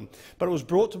refer to them. But it was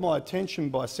brought to my attention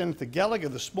by Senator Gallagher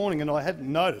this morning, and I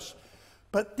hadn't noticed.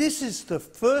 But this is the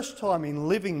first time in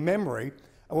living memory,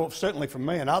 well, certainly from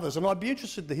me and others, and I'd be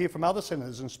interested to hear from other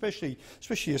senators, and especially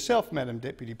yourself, Madam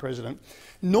Deputy President.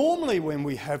 Normally when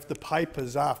we have the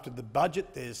papers after the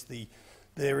budget,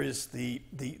 there is the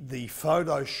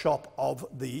Photoshop of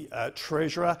the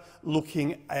Treasurer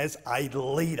looking as a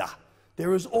leader.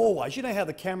 There is always, you know how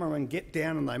the cameramen get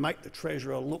down and they make the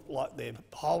Treasurer look like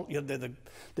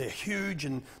they're huge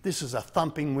and this is a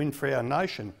thumping win for our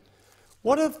nation.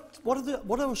 What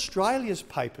do Australia's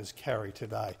papers carry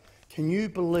today? Can you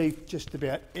believe just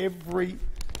about every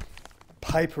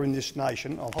paper in this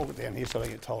nation, I'll hold it down here so I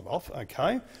don't get told off,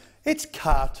 okay, it's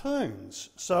cartoons.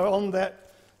 So on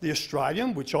that, The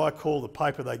Australian, which I call the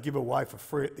paper they give away for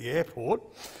free at the airport,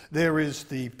 there is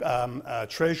the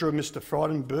Treasurer, Mr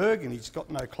Frydenberg, and he's got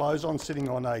no clothes on, sitting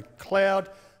on a cloud.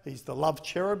 He's the love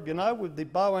cherub, you know, with the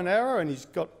bow and arrow, and he's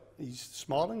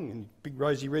smiling and big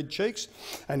rosy red cheeks,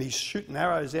 and he's shooting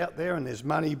arrows out there, and there's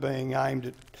money being aimed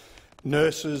at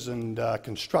nurses and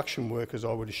construction workers,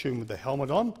 I would assume, with the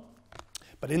helmet on.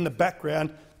 But in the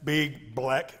background, big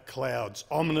black clouds,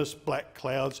 ominous black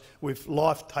clouds with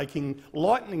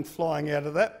lightning flying out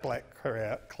of that black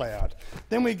cloud.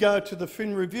 Then we go to the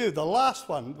Fin Review, the last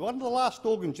one of the last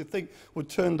organs you think would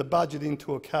turn the budget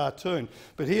into a cartoon.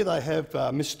 But here they have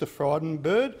Mr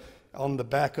Frydenberg on the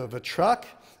back of a truck,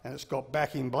 and it's got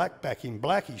back in black.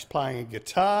 He's playing a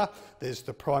guitar. There's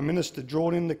the Prime Minister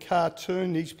drawn in the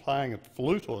cartoon. He's playing a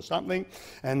flute or something,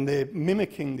 and they're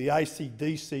mimicking the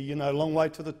AC/DC, you know, long way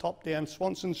to the top down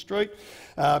Swanson Street.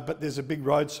 But there's a big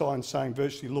road sign saying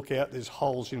virtually look out, there's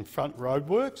holes in front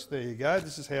roadworks. There you go.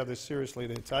 This is how seriously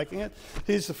they're taking it.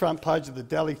 Here's the front page of the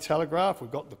Daily Telegraph.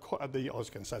 We've got I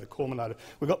was going to say the Corminator.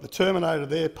 We've got the Terminator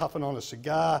there puffing on a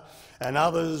cigar, and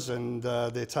others, and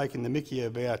they're taking the mickey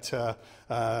about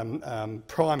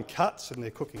prime cuts, and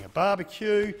they're cooking a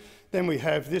barbecue. Then we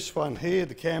have this one here,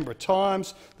 the Canberra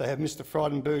Times. They have Mr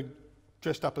Frydenberg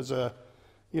dressed up as a,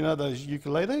 you know, those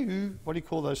ukulele, what do you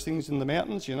call those things in the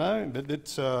mountains, you know? But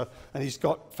it's, and he's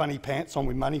got funny pants on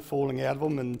with money falling out of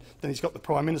them, and then he's got the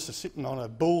Prime Minister sitting on a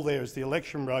bull there as the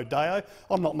election rodeo.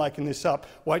 I'm not making this up.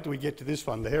 Wait till we get to this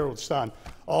one, the Herald Sun.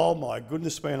 Oh my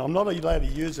goodness, man, I'm not allowed to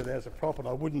use it as a prop, and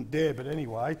I wouldn't dare, but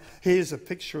anyway, here's a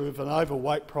picture of an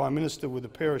overweight Prime Minister with a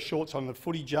pair of shorts on, a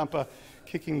footy jumper,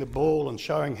 kicking the ball and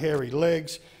showing hairy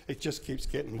legs. It just keeps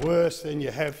getting worse. Then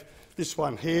you have this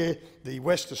one here, the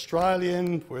West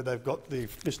Australian, where they've got the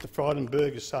Mr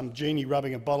Frydenberg as some genie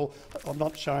rubbing a bottle. I'm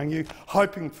not showing you.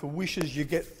 Hoping for wishes, you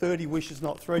get 30 wishes,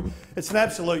 not 3. It's an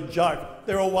absolute joke.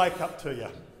 They're all wake up to you.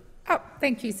 Oh,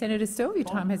 thank you, Senator Sterle. Your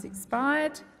time has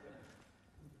expired.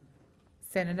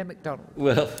 Senator McDonald.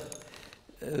 Well,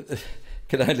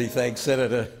 can only thank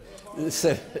the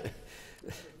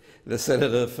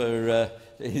Senator for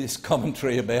his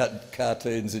commentary about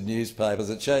cartoons in newspapers.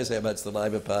 It shows how much the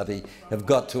Labor Party have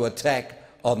got to attack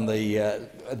on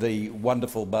the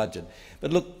wonderful budget.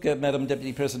 But look, Madam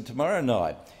Deputy President, tomorrow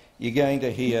night you're going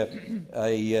to hear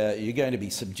you're going to be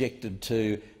subjected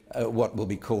to what will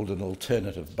be called an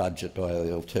alternative budget by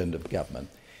the alternative government.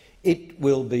 It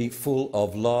will be full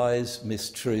of lies,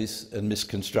 mistruths and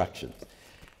misconstructions.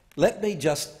 Let me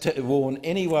just warn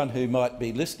anyone who might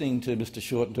be listening to Mr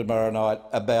Shorten tomorrow night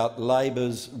about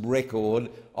Labor's record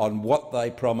on what they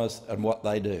promise and what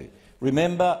they do.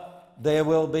 Remember, there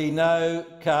will be no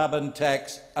carbon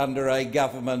tax under a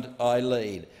government I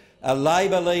lead. A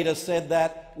Labor leader said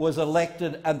that, was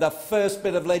elected, and the first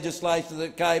bit of legislation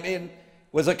that came in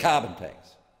was a carbon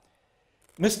tax.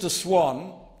 Mr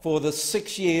Swan, for the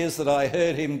 6 years that I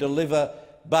heard him deliver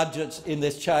budgets in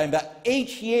this chamber,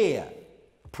 each year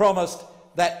promised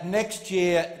that next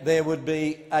year there would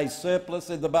be a surplus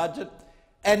in the budget,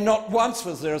 and not once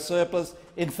was there a surplus.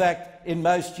 In fact, in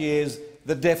most years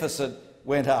the deficit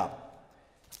went up.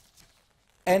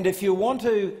 And if you want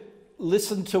to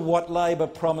listen to what Labor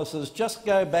promises, just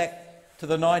go back to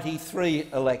the '93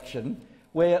 election,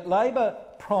 where Labor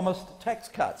promised tax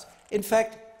cuts. In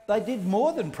fact, they did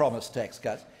more than promise tax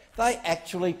cuts. They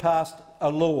actually passed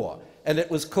a law, and it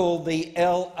was called the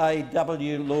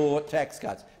LAW law tax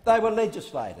cuts. They were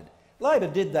legislated. Labor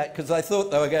did that because they thought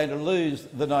they were going to lose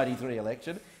the '93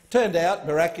 election. Turned out,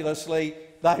 miraculously,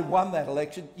 they won that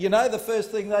election. You know the first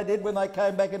thing they did when they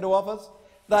came back into office?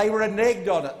 They reneged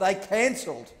on it. They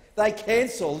cancelled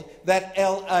that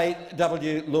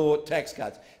LAW law tax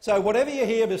cuts. So whatever you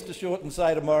hear Mr Shorten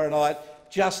say tomorrow night,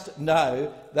 just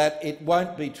know that it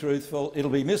won't be truthful, it'll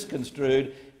be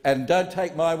misconstrued, and don't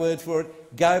take my word for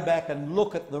it. Go back and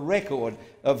look at the record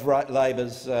of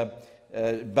Labor's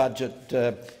budget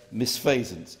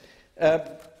misfeasance.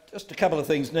 Just a couple of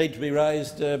things need to be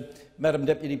raised, Madam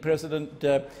Deputy President.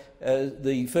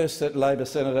 The first Labor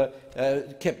senator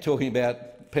kept talking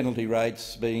about penalty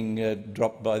rates being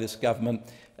dropped by this government.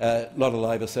 A lot of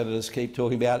Labor senators keep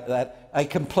talking about that. A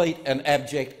complete and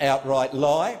abject outright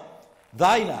lie.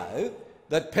 They know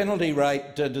that penalty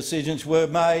rate decisions were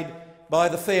made by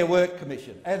the Fair Work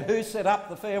Commission. And who set up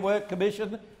the Fair Work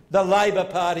Commission? The Labor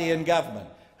Party in government.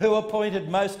 Who appointed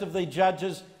most of the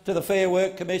judges to the Fair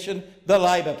Work Commission? The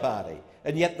Labor Party.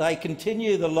 And yet they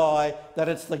continue the lie that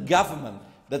it's the government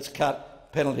that's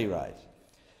cut penalty rates.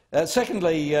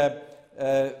 Secondly,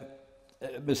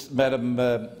 Madam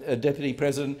Deputy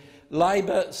President,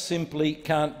 Labor simply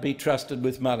can't be trusted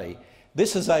with money.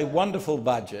 This is a wonderful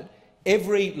budget.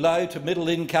 Every low to middle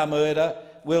income earner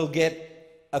will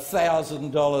get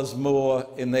 $1,000 more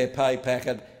in their pay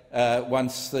packet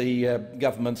once the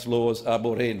government's laws are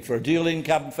brought in. For a dual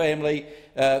income family,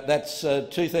 that's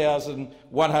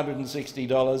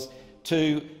 $2,160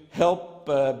 to help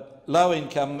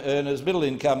low-income earners,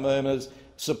 middle-income earners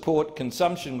support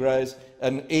consumption growth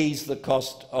and ease the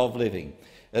cost of living.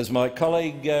 As my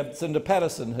colleague Senator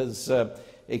Patterson has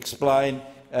explained,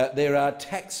 there are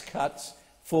tax cuts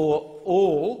for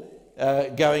all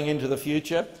going into the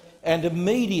future, and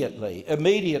immediately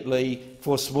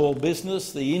for small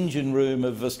business, the engine room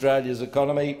of Australia's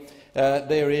economy,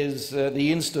 there is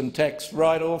the instant tax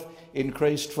write-off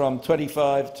increased from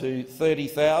 $25,000 to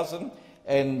 $30,000,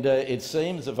 and it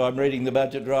seems, if I'm reading the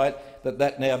budget right,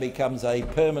 that now becomes a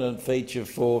permanent feature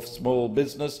for small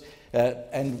business.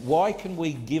 And why can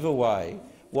we give away?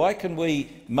 Why can we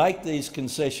make these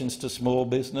concessions to small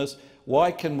business?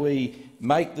 Why can we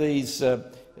make these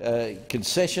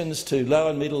concessions to low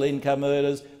and middle income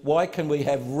earners? Why can we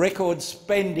have record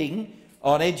spending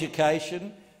on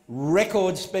education,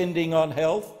 record spending on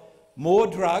health, more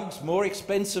drugs, more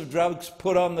expensive drugs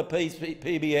put on the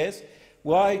PBS?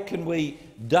 Why can we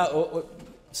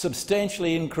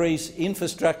substantially increase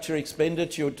infrastructure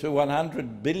expenditure to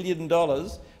 $100 billion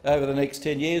over the next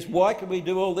 10 years? Why can we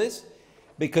do all this?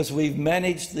 Because we've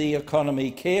managed the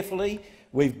economy carefully.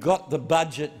 We've got the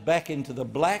budget back into the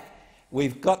black.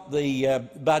 We've got the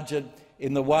budget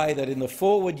in the way that in the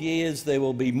forward years there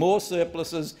will be more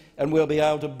surpluses and we'll be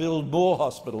able to build more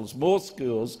hospitals, more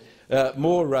schools,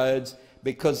 more roads,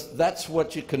 because that's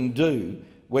what you can do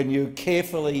when you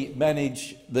carefully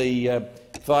manage the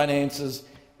finances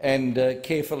and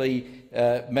carefully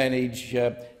manage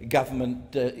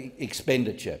government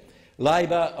expenditure.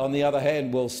 Labor, on the other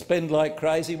hand, will spend like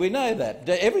crazy. We know that.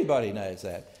 Everybody knows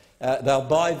that. They'll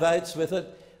buy votes with it,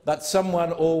 but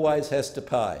someone always has to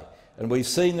pay. And we've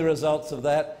seen the results of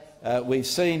that. We've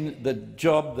seen the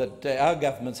job that our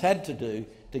government's had to do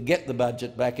to get the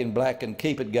budget back in black and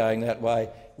keep it going that way.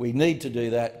 We need to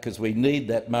do that because we need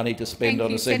that money to spend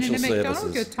on essential services. Senator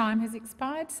McDonald, your time has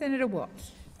expired. Senator Watt.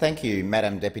 Thank you,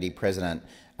 Madam Deputy President.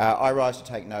 I rise to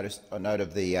take note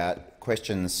of the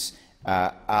questions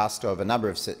asked of a number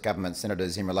of government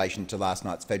senators in relation to last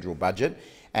night's federal budget.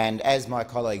 And as my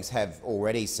colleagues have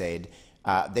already said,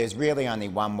 there's really only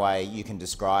one way you can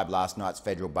describe last night's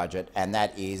federal budget, and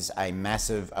that is a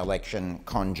massive election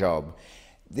con job.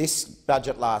 This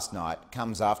budget last night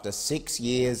comes after 6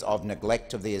 years of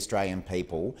neglect of the Australian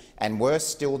people, and worse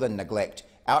still than neglect,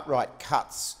 outright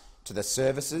cuts to the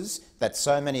services that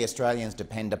so many Australians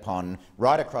depend upon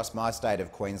right across my state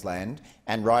of Queensland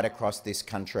and right across this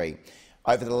country.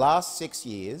 Over the last 6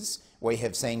 years, we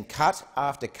have seen cut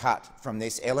after cut from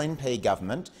this LNP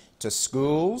government to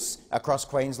schools across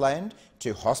Queensland,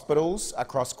 to hospitals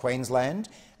across Queensland,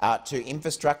 to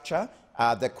infrastructure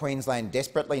that Queensland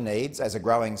desperately needs as a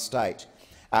growing state.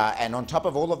 And on top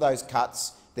of all of those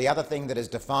cuts, the other thing that has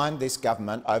defined this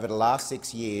government over the last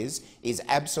 6 years is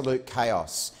absolute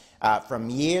chaos.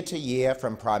 From year to year,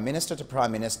 from Prime Minister to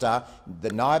Prime Minister,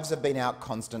 the knives have been out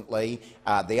constantly,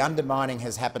 the undermining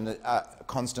has happened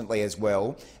constantly as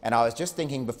well. And I was just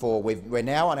thinking before, we're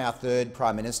now on our third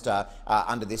Prime Minister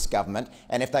under this government,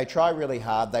 and if they try really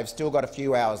hard, they've still got a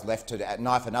few hours left to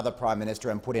knife another Prime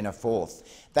Minister and put in a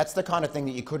fourth. That's the kind of thing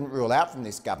that you couldn't rule out from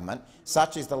this government.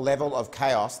 Such is the level of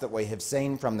chaos that we have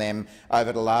seen from them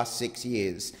over the last 6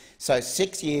 years. So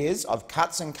 6 years of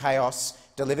cuts and chaos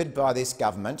delivered by this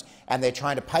government, and they're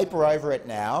trying to paper over it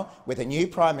now with a new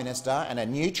Prime Minister and a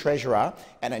new Treasurer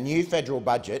and a new federal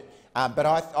budget. But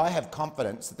I have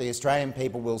confidence that the Australian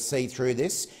people will see through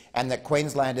this, and that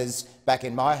Queenslanders back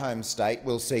in my home state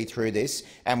will see through this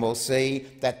and will see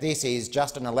that this is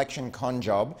just an election con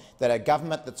job, that a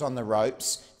government that's on the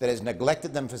ropes, that has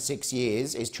neglected them for 6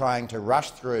 years, is trying to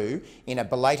rush through in a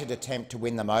belated attempt to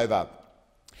win them over.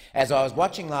 As I was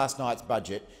watching last night's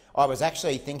budget, I was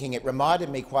actually thinking it reminded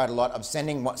me quite a lot of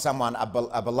sending someone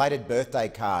a belated birthday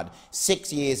card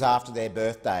 6 years after their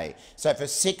birthday. So for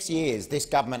 6 years, this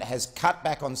government has cut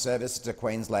back on services to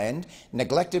Queensland,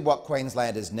 neglected what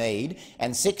Queenslanders need,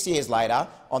 and 6 years later,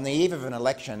 on the eve of an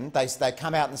election, they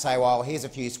come out and say, well, here's a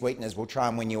few sweeteners, we'll try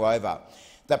and win you over.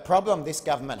 The problem this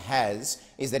government has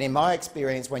is that, in my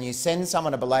experience, when you send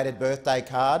someone a belated birthday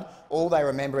card, all they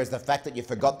remember is the fact that you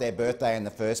forgot their birthday in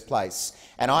the first place.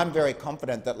 And I'm very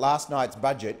confident that last night's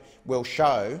budget will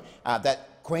show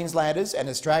that Queenslanders and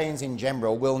Australians in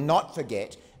general will not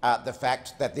forget the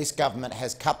fact that this government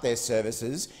has cut their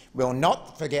services, will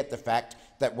not forget the fact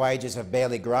that wages have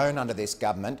barely grown under this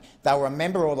government. They'll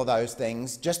remember all of those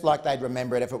things, just like they'd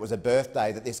remember it if it was a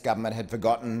birthday that this government had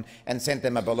forgotten and sent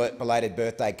them a belated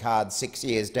birthday card 6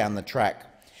 years down the track.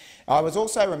 I was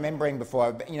also remembering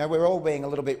before, we're all being a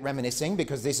little bit reminiscing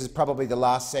because this is probably the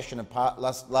last session of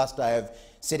last day of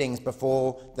sittings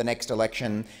before the next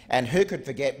election, and who could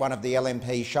forget one of the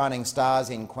LNP's shining stars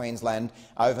in Queensland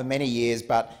over many years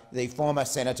but the former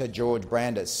Senator George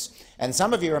Brandis. And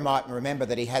some of you might remember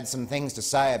that he had some things to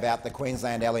say about the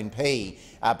Queensland LNP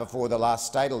before the last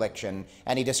state election,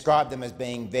 and he described them as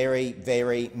being very,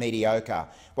 very mediocre.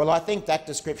 Well, I think that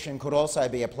description could also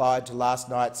be applied to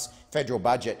last night's federal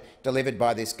budget delivered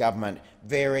by this government.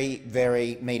 Very,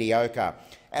 very mediocre.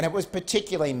 And it was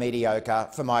particularly mediocre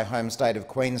for my home state of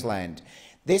Queensland.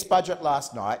 This budget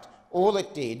last night, all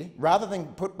it did, rather than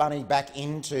put money back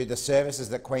into the services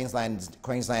that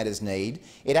Queenslanders need,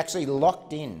 it actually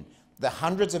locked in the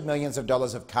hundreds of millions of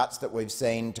dollars of cuts that we've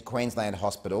seen to Queensland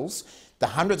hospitals, the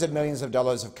hundreds of millions of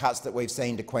dollars of cuts that we've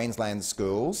seen to Queensland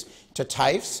schools, to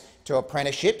TAFEs, to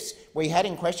apprenticeships. We had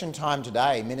in question time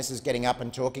today ministers getting up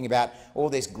and talking about all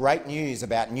this great news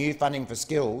about new funding for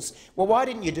skills. Well, why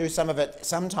didn't you do some of it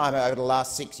sometime over the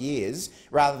last 6 years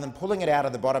rather than pulling it out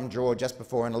of the bottom drawer just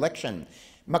before an election?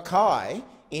 Mackay,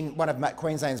 in one of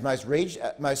Queensland's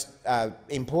most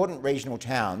important regional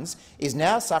towns, is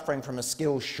now suffering from a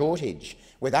skills shortage,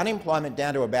 with unemployment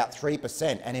down to about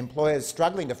 3% and employers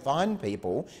struggling to find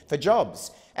people for jobs.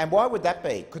 And why would that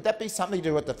be? Could that be something to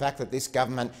do with the fact that this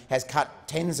government has cut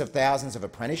tens of thousands of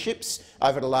apprenticeships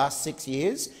over the last 6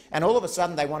 years, and all of a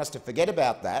sudden they want us to forget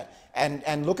about that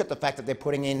and look at the fact that they're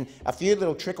putting in a few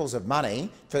little trickles of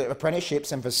money for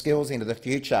apprenticeships and for skills into the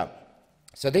future?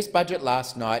 So this budget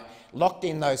last night locked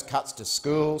in those cuts to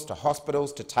schools, to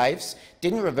hospitals, to TAFEs,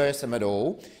 didn't reverse them at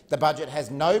all. The budget has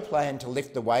no plan to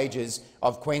lift the wages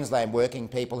of Queensland working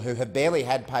people who have barely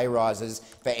had pay rises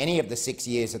for any of the 6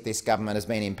 years that this government has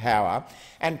been in power.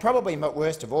 And probably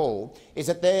worst of all is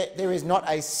that there is not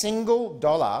a single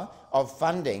dollar of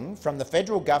funding from the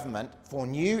federal government for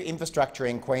new infrastructure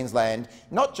in Queensland,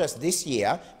 not just this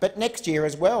year, but next year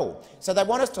as well. So they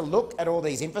want us to look at all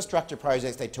these infrastructure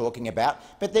projects they're talking about,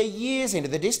 but they're years into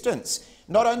the distance.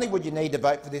 Not only would you need to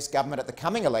vote for this government at the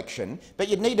coming election, but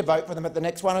you'd need to vote for them at the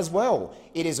next one as well.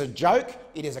 It is a joke,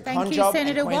 it is a con job,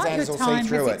 and Queenslanders will see through it.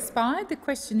 Your time has expired. The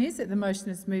question is that the motion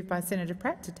is moved by Senator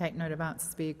Pratt to take note of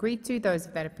answers be agreed to. Those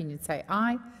of that opinion say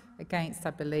aye. Against, I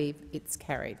believe it's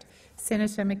carried.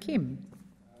 Senator McKim.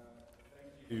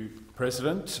 Thank you,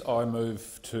 President. I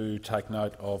move to take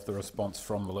note of the response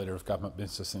from the Leader of Government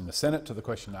Business in the Senate to the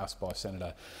question asked by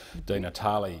Senator Di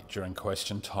Natale during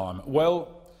question time.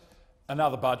 Well,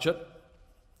 another budget,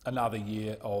 another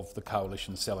year of the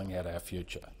coalition selling out our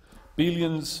future.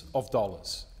 Billions of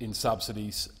dollars in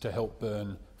subsidies to help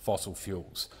burn fossil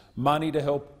fuels, money to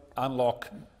help unlock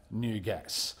new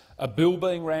gas. A bill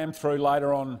being rammed through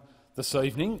later on this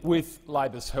evening, with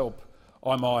Labor's help,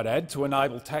 I might add, to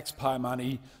enable taxpayer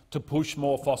money to push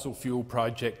more fossil fuel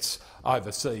projects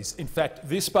overseas. In fact,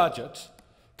 this budget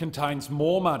contains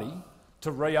more money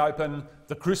to reopen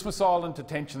the Christmas Island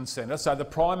Detention Centre so the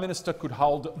Prime Minister could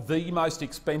hold the most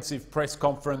expensive press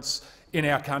conference in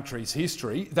our country's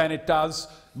history than it does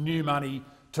new money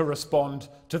to respond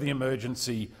to the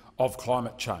emergency of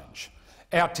climate change.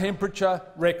 Our temperature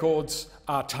records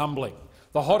are tumbling.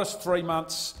 The hottest 3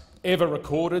 months ever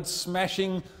recorded,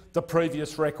 smashing the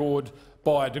previous record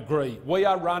by a degree. We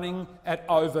are running at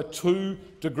over 2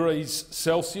 degrees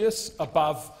Celsius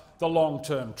above the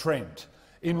long-term trend.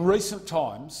 In recent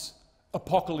times,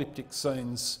 apocalyptic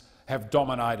scenes have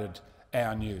dominated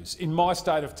our news. In my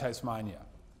state of Tasmania,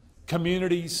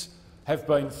 communities have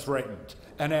been threatened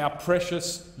and our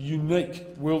precious, unique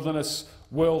wilderness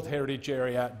World Heritage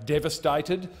Area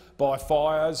devastated by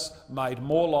fires made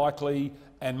more likely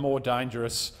and more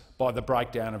dangerous by the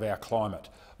breakdown of our climate.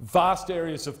 Vast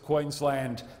areas of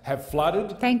Queensland have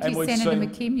flooded. Thank you, Senator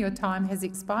McKim. Your time has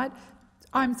expired.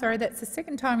 I'm sorry, that's the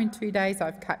second time in 2 days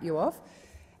I've cut you off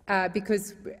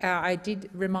because I did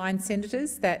remind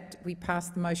senators that we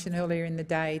passed the motion earlier in the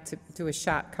day to do a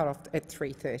sharp cut-off at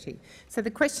 3:30. So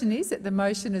the question is that the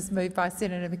motion is moved by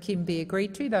Senator McKim be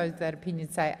agreed to. Those of that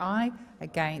opinion say aye.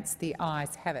 Against, the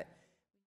ayes have it.